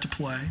part you have to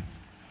play.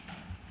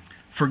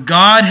 For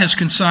God has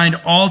consigned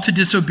all to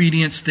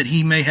disobedience that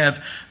he may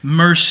have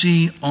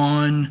mercy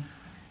on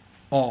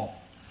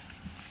all.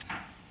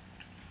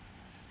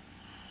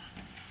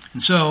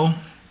 And so,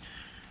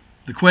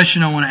 the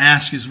question I want to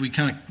ask as we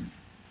kind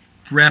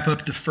of wrap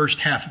up the first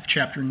half of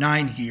chapter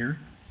 9 here,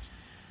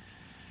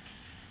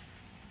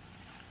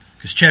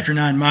 because chapter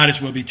 9 might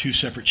as well be two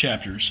separate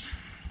chapters.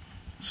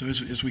 So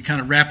as we kind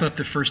of wrap up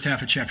the first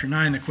half of chapter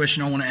 9, the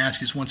question I want to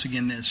ask is once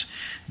again this: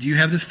 do you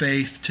have the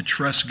faith to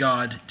trust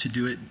God to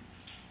do it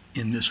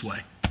in this way?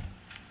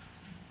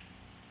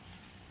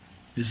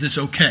 Is this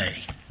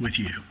okay with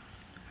you?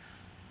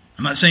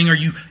 I'm not saying are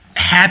you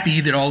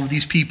happy that all of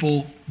these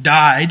people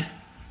died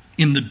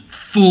in the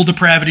full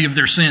depravity of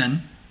their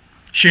sin,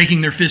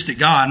 shaking their fist at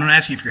God. I'm not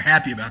asking if you're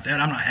happy about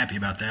that. I'm not happy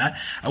about that.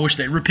 I wish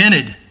they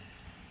repented.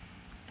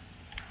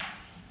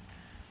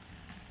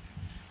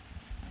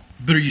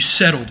 But are you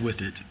settled with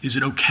it? Is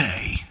it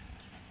okay?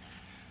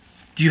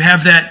 Do you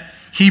have that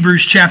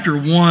Hebrews chapter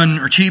 1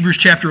 or Hebrews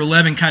chapter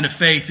 11 kind of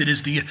faith that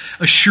is the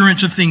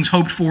assurance of things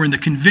hoped for and the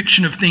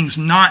conviction of things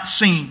not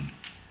seen?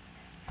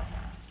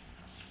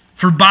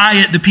 For by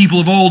it the people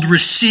of old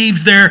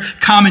received their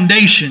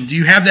commendation. Do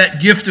you have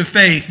that gift of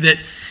faith that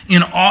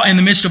in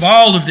the midst of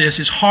all of this,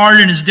 as hard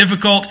and as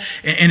difficult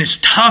and as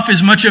tough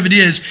as much of it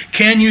is,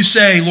 can you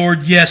say,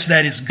 Lord, yes,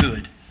 that is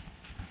good?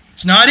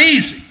 It's not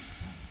easy,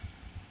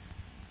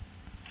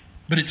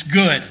 but it's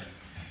good.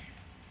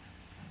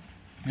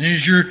 And it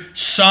is your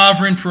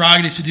sovereign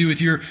prerogative to do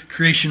with your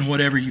creation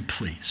whatever you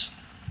please.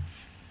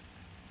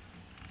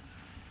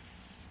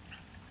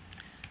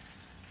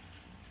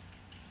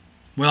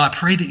 Well, I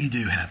pray that you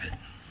do have it.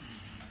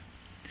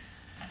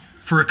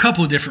 For a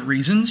couple of different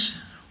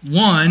reasons.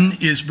 One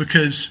is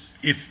because,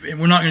 and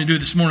we're not going to do it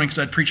this morning because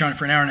I'd preach on it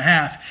for an hour and a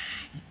half,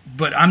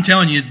 but I'm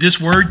telling you, this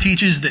word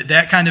teaches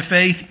that kind of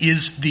faith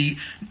is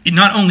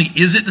not only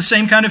is it the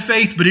same kind of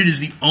faith, but it is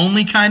the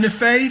only kind of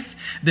faith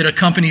that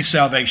accompanies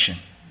salvation.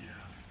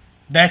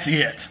 That's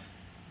it.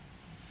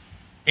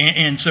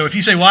 And so if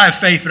you say, well, I have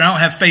faith, but I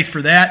don't have faith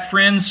for that,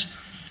 friends,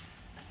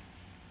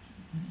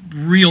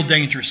 real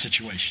dangerous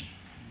situation.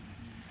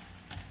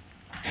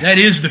 That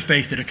is the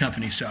faith that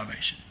accompanies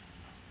salvation.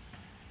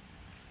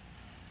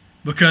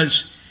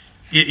 Because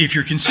if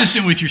you're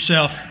consistent with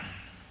yourself,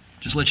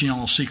 just let you know a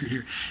little secret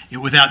here,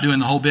 without doing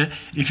the whole bit,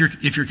 if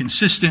you're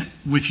consistent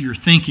with your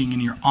thinking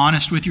and you're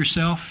honest with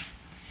yourself,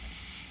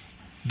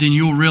 then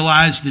you'll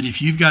realize that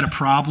if you've got a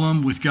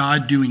problem with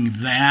God doing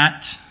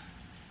that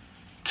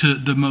to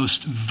the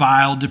most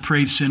vile,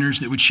 depraved sinners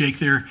that would shake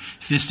their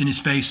fist in his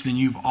face, then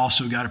you've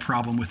also got a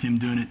problem with him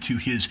doing it to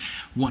his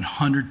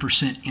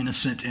 100%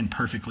 innocent and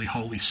perfectly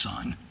holy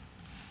Son.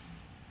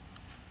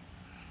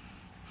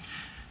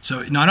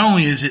 So not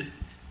only is it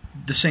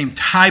the same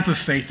type of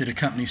faith that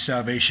accompanies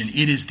salvation,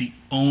 it is the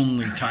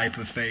only type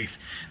of faith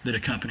that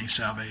accompanies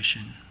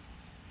salvation.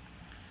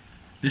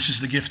 This is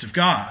the gift of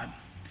God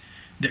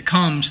that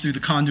comes through the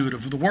conduit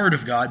of the Word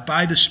of God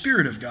by the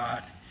Spirit of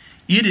God.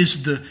 It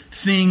is the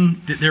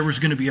thing that there was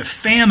going to be a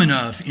famine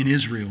of in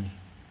Israel.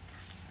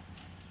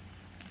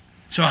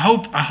 So I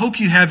hope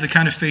you have the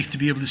kind of faith to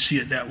be able to see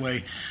it that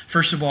way.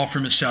 First of all,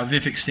 from a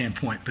salvific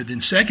standpoint. But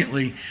then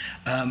secondly,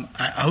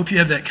 I hope you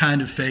have that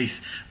kind of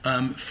faith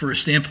for a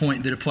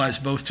standpoint that applies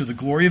both to the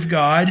glory of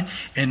God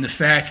and the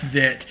fact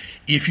that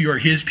if you are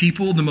his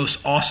people, the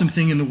most awesome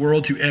thing in the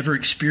world to ever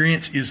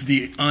experience is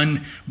the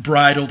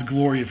unbridled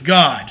glory of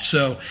God.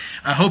 So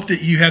I hope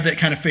that you have that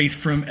kind of faith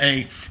from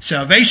a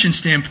salvation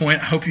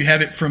standpoint. I hope you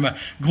have it from a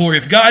glory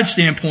of God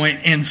standpoint.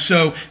 And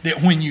so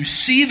that when you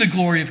see the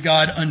glory of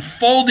God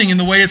unfolding in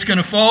the way it's going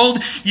to fold,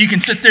 you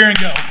can sit there and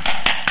go,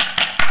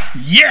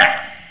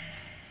 yeah,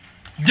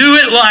 do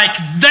it like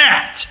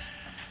that.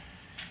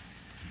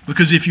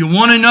 Because if you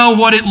want to know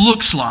what it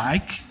looks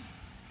like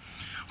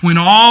when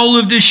all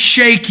of this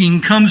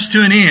shaking comes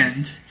to an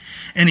end,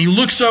 and he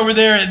looks over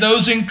there at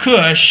those in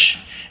Cush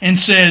and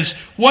says,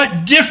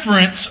 "What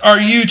difference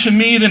are you to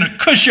me than a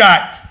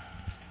Cushite?"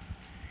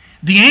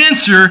 The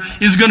answer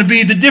is going to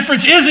be, the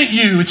difference isn't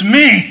you, it's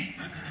me.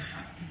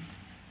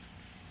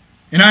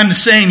 And I'm the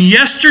same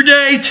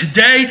yesterday,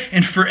 today,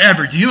 and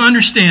forever. Do you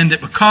understand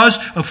that because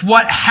of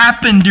what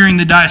happened during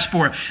the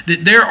diaspora,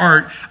 that there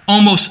are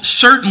almost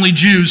certainly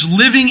Jews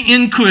living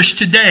in Cush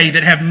today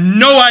that have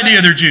no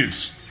idea they're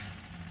Jews?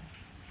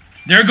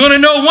 They're going to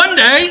know one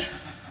day.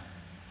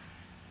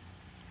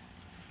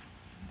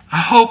 I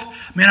hope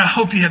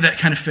you have that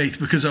kind of faith,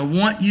 because I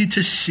want you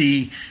to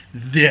see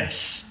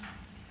this.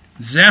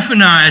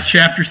 Zephaniah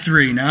chapter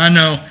 3. Now I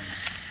know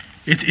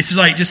it's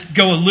like, just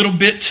go a little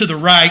bit to the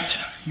right.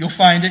 You'll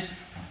find it.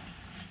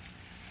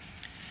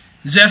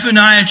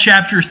 Zephaniah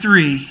chapter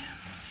 3.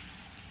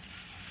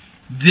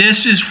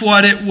 This is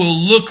what it will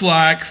look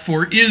like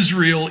for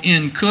Israel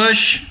in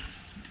Cush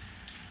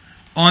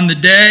on the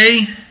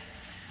day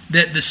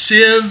that the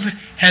sieve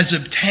has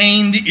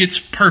obtained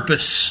its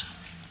purpose.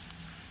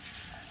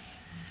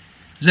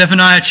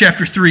 Zephaniah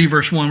chapter 3,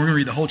 verse 1. We're going to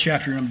read the whole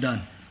chapter and I'm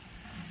done.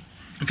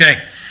 Okay,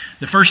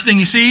 the first thing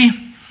you see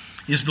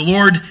is the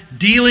Lord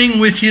dealing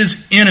with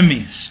his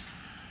enemies.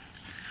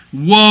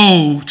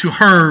 Woe to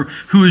her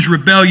who is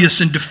rebellious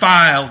and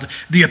defiled,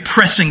 the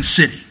oppressing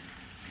city.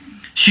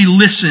 She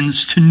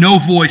listens to no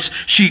voice.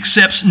 She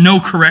accepts no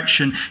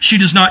correction. She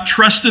does not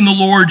trust in the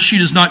Lord. She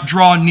does not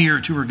draw near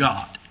to her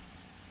God.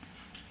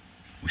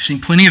 We've seen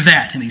plenty of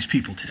that in these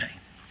people today.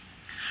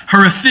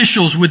 Her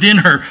officials within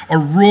her are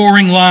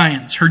roaring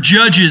lions. Her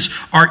judges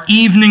are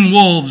evening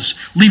wolves,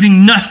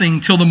 leaving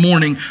nothing till the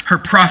morning. Her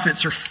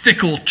prophets are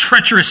fickle,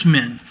 treacherous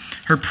men.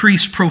 Her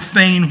priests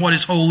profane what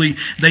is holy.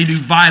 They do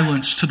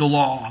violence to the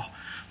law.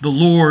 The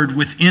Lord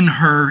within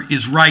her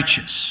is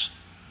righteous.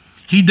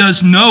 He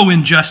does no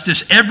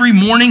injustice. Every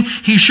morning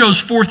he shows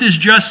forth his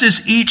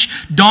justice. Each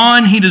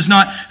dawn he does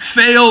not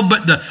fail,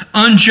 but the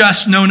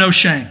unjust know no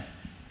shame.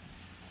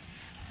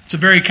 It's a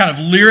very kind of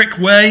lyric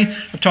way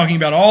of talking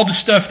about all the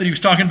stuff that he was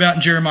talking about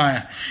in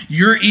Jeremiah.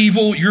 You're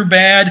evil, you're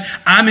bad,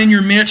 I'm in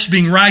your midst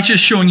being righteous,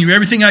 showing you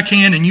everything I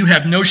can, and you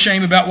have no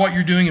shame about what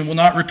you're doing and will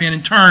not repent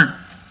and turn.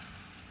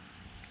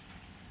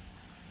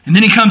 And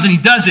then he comes and he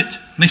does it,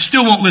 and they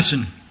still won't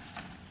listen.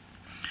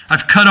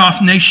 I've cut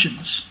off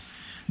nations.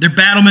 Their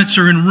battlements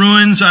are in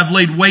ruins. I've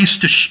laid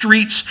waste to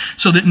streets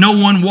so that no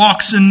one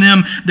walks in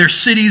them. Their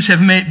cities have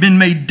been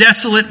made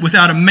desolate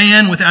without a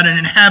man, without an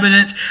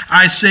inhabitant.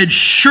 I said,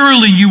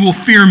 surely you will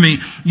fear me.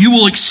 You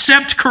will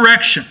accept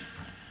correction.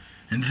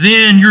 And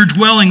then your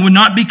dwelling would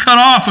not be cut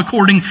off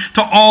according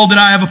to all that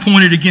I have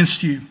appointed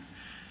against you.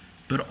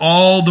 But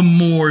all the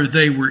more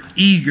they were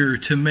eager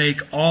to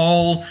make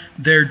all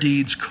their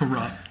deeds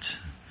corrupt.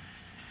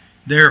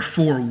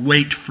 Therefore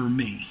wait for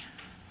me,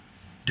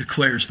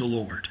 declares the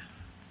Lord.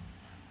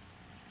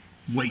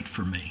 Wait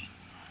for me.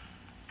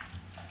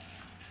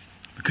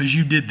 Because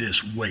you did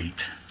this,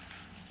 wait.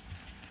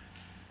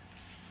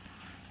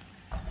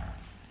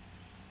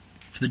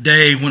 For the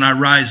day when I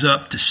rise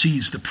up to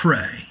seize the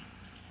prey.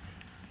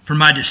 For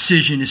my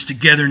decision is to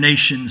gather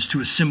nations, to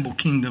assemble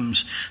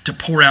kingdoms, to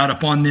pour out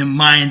upon them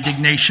my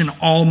indignation,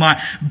 all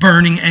my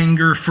burning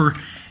anger, for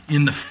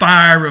in the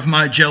fire of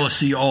my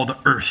jealousy all the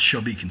earth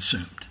shall be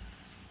consumed.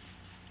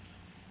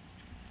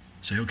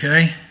 Say,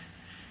 okay?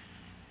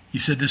 You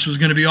said this was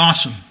going to be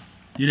awesome.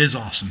 It is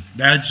awesome.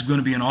 That's going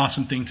to be an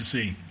awesome thing to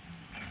see.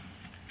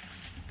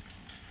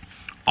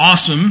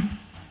 Awesome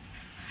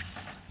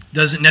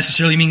doesn't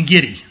necessarily mean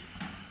giddy.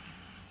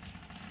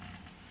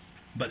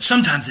 But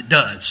sometimes it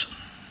does.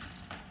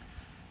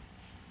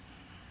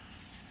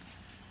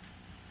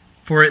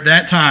 For at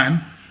that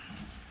time,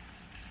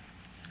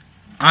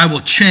 I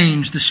will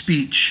change the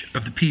speech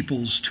of the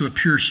peoples to a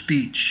pure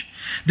speech,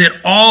 that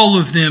all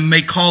of them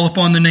may call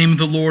upon the name of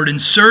the Lord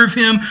and serve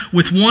him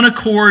with one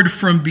accord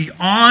from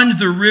beyond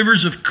the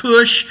rivers of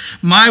Cush,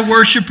 my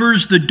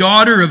worshipers, the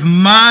daughter of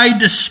my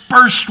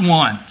dispersed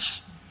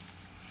ones.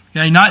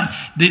 Okay,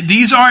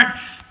 these aren't.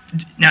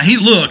 Now he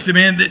looked,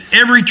 man,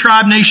 every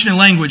tribe, nation, and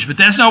language, but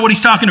that's not what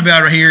he's talking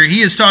about right here.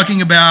 He is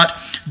talking about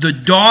the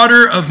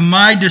daughter of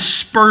my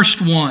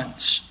dispersed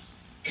ones.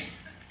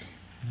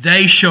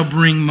 They shall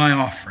bring my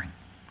offering.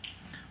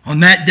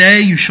 On that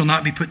day you shall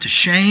not be put to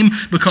shame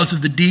because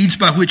of the deeds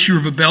by which you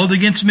have rebelled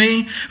against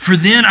me. For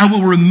then I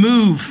will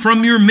remove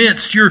from your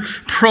midst your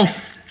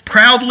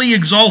proudly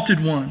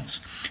exalted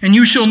ones, and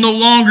you shall no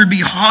longer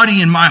be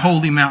haughty in my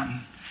holy mountain.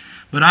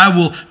 But I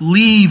will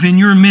leave in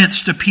your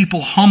midst a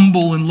people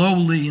humble and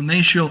lowly, and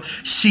they shall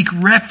seek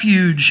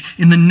refuge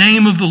in the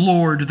name of the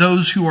Lord,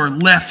 those who are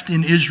left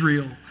in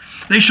Israel.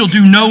 They shall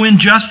do no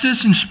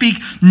injustice and speak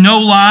no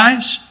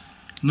lies,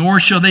 nor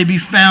shall they be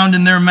found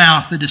in their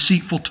mouth a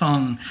deceitful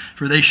tongue,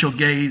 for they shall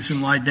gaze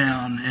and lie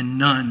down, and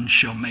none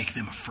shall make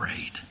them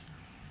afraid.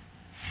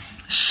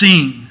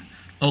 Sing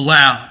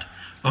aloud,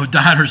 O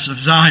daughters of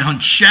Zion.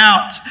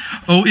 Shout,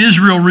 O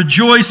Israel,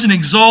 rejoice and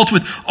exult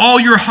with all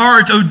your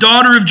heart, O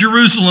daughter of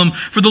Jerusalem,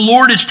 for the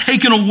Lord has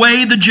taken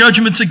away the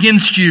judgments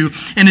against you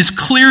and has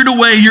cleared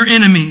away your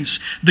enemies.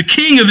 The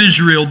King of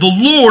Israel, the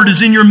Lord,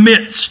 is in your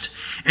midst,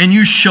 and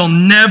you shall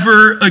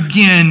never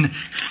again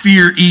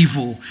fear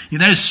evil.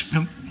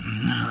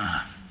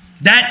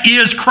 That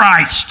is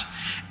Christ,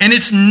 and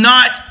it's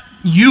not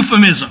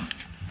euphemism.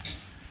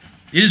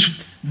 It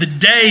is the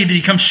day that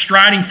he comes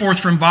striding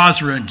forth from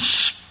Bozrah and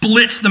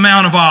splits the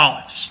Mount of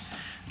Olives,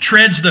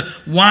 treads the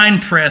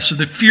winepress of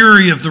the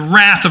fury of the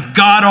wrath of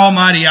God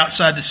Almighty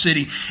outside the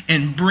city,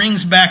 and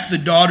brings back the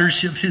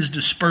daughters of his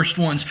dispersed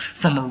ones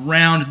from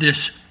around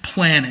this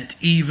planet,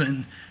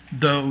 even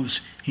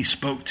those he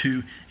spoke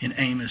to in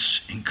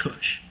Amos and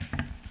Cush.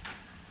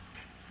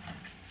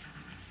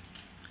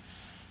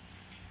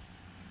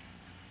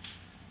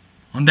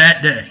 On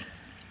that day,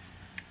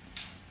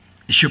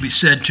 it shall be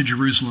said to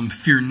Jerusalem,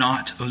 fear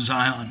not, O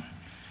Zion,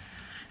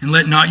 and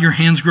let not your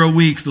hands grow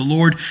weak. The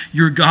Lord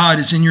your God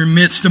is in your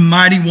midst, a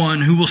mighty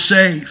one who will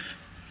save.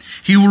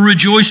 He will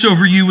rejoice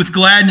over you with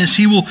gladness.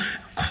 He will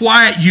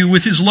quiet you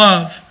with his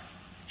love.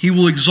 He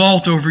will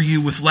exalt over you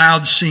with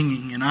loud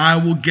singing. And I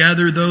will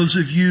gather those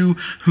of you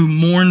who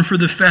mourn for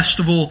the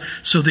festival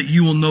so that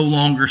you will no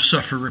longer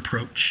suffer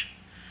reproach.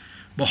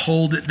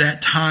 Behold, at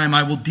that time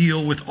I will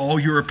deal with all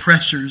your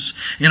oppressors,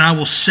 and I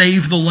will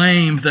save the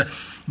lame,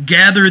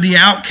 gather the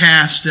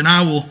outcast, and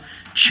I will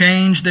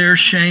change their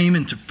shame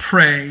into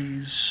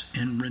praise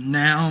and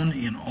renown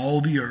in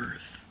all the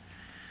earth.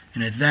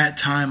 And at that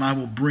time I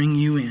will bring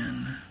you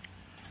in.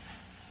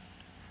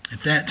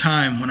 At that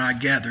time when I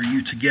gather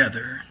you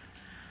together,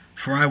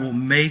 for I will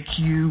make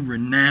you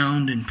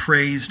renowned and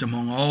praised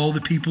among all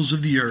the peoples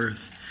of the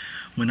earth,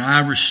 when I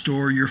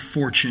restore your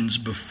fortunes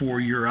before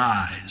your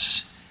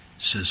eyes,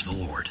 says the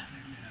Lord.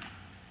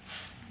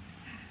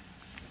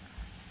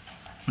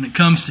 When it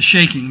comes to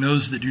shaking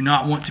those that do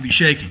not want to be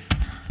shaken,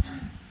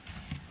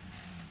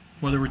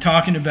 whether we're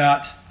talking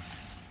about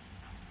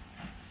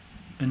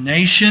a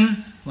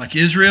nation like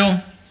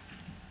Israel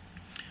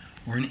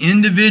or an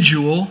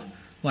individual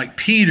like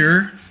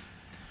Peter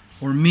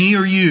or me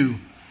or you,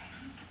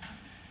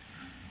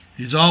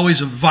 it is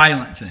always a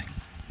violent thing.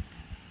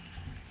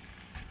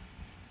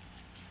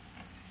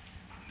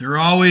 There will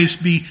always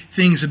be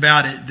things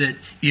about it that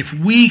if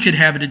we could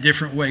have it a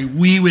different way,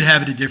 we would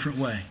have it a different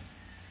way.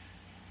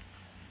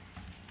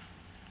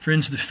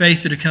 Friends, the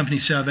faith that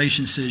accompanies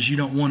salvation says you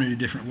don't want it a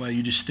different way.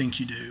 You just think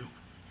you do.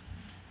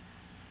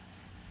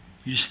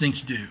 You just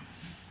think you do.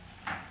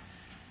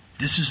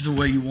 This is the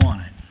way you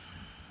want it.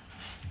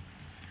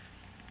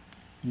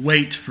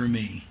 Wait for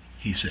me,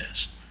 he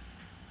says.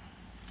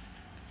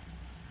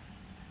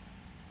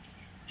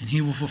 And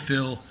he will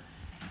fulfill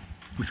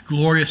with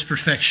glorious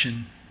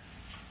perfection,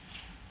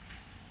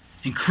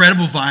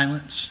 incredible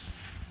violence,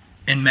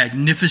 and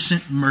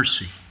magnificent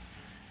mercy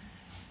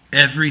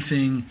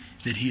everything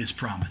that he has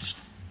promised,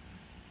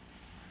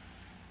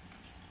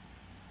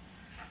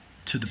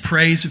 to the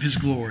praise of his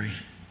glory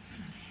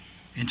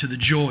and to the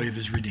joy of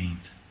his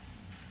redeemed.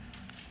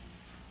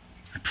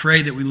 I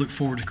pray that we look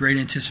forward with great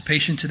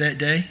anticipation to that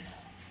day.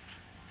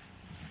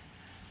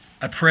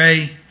 I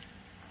pray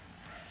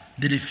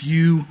that if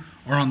you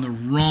are on the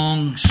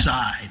wrong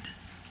side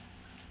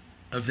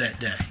of that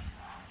day,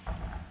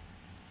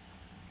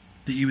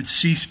 that you would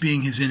cease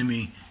being his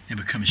enemy and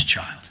become his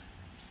child.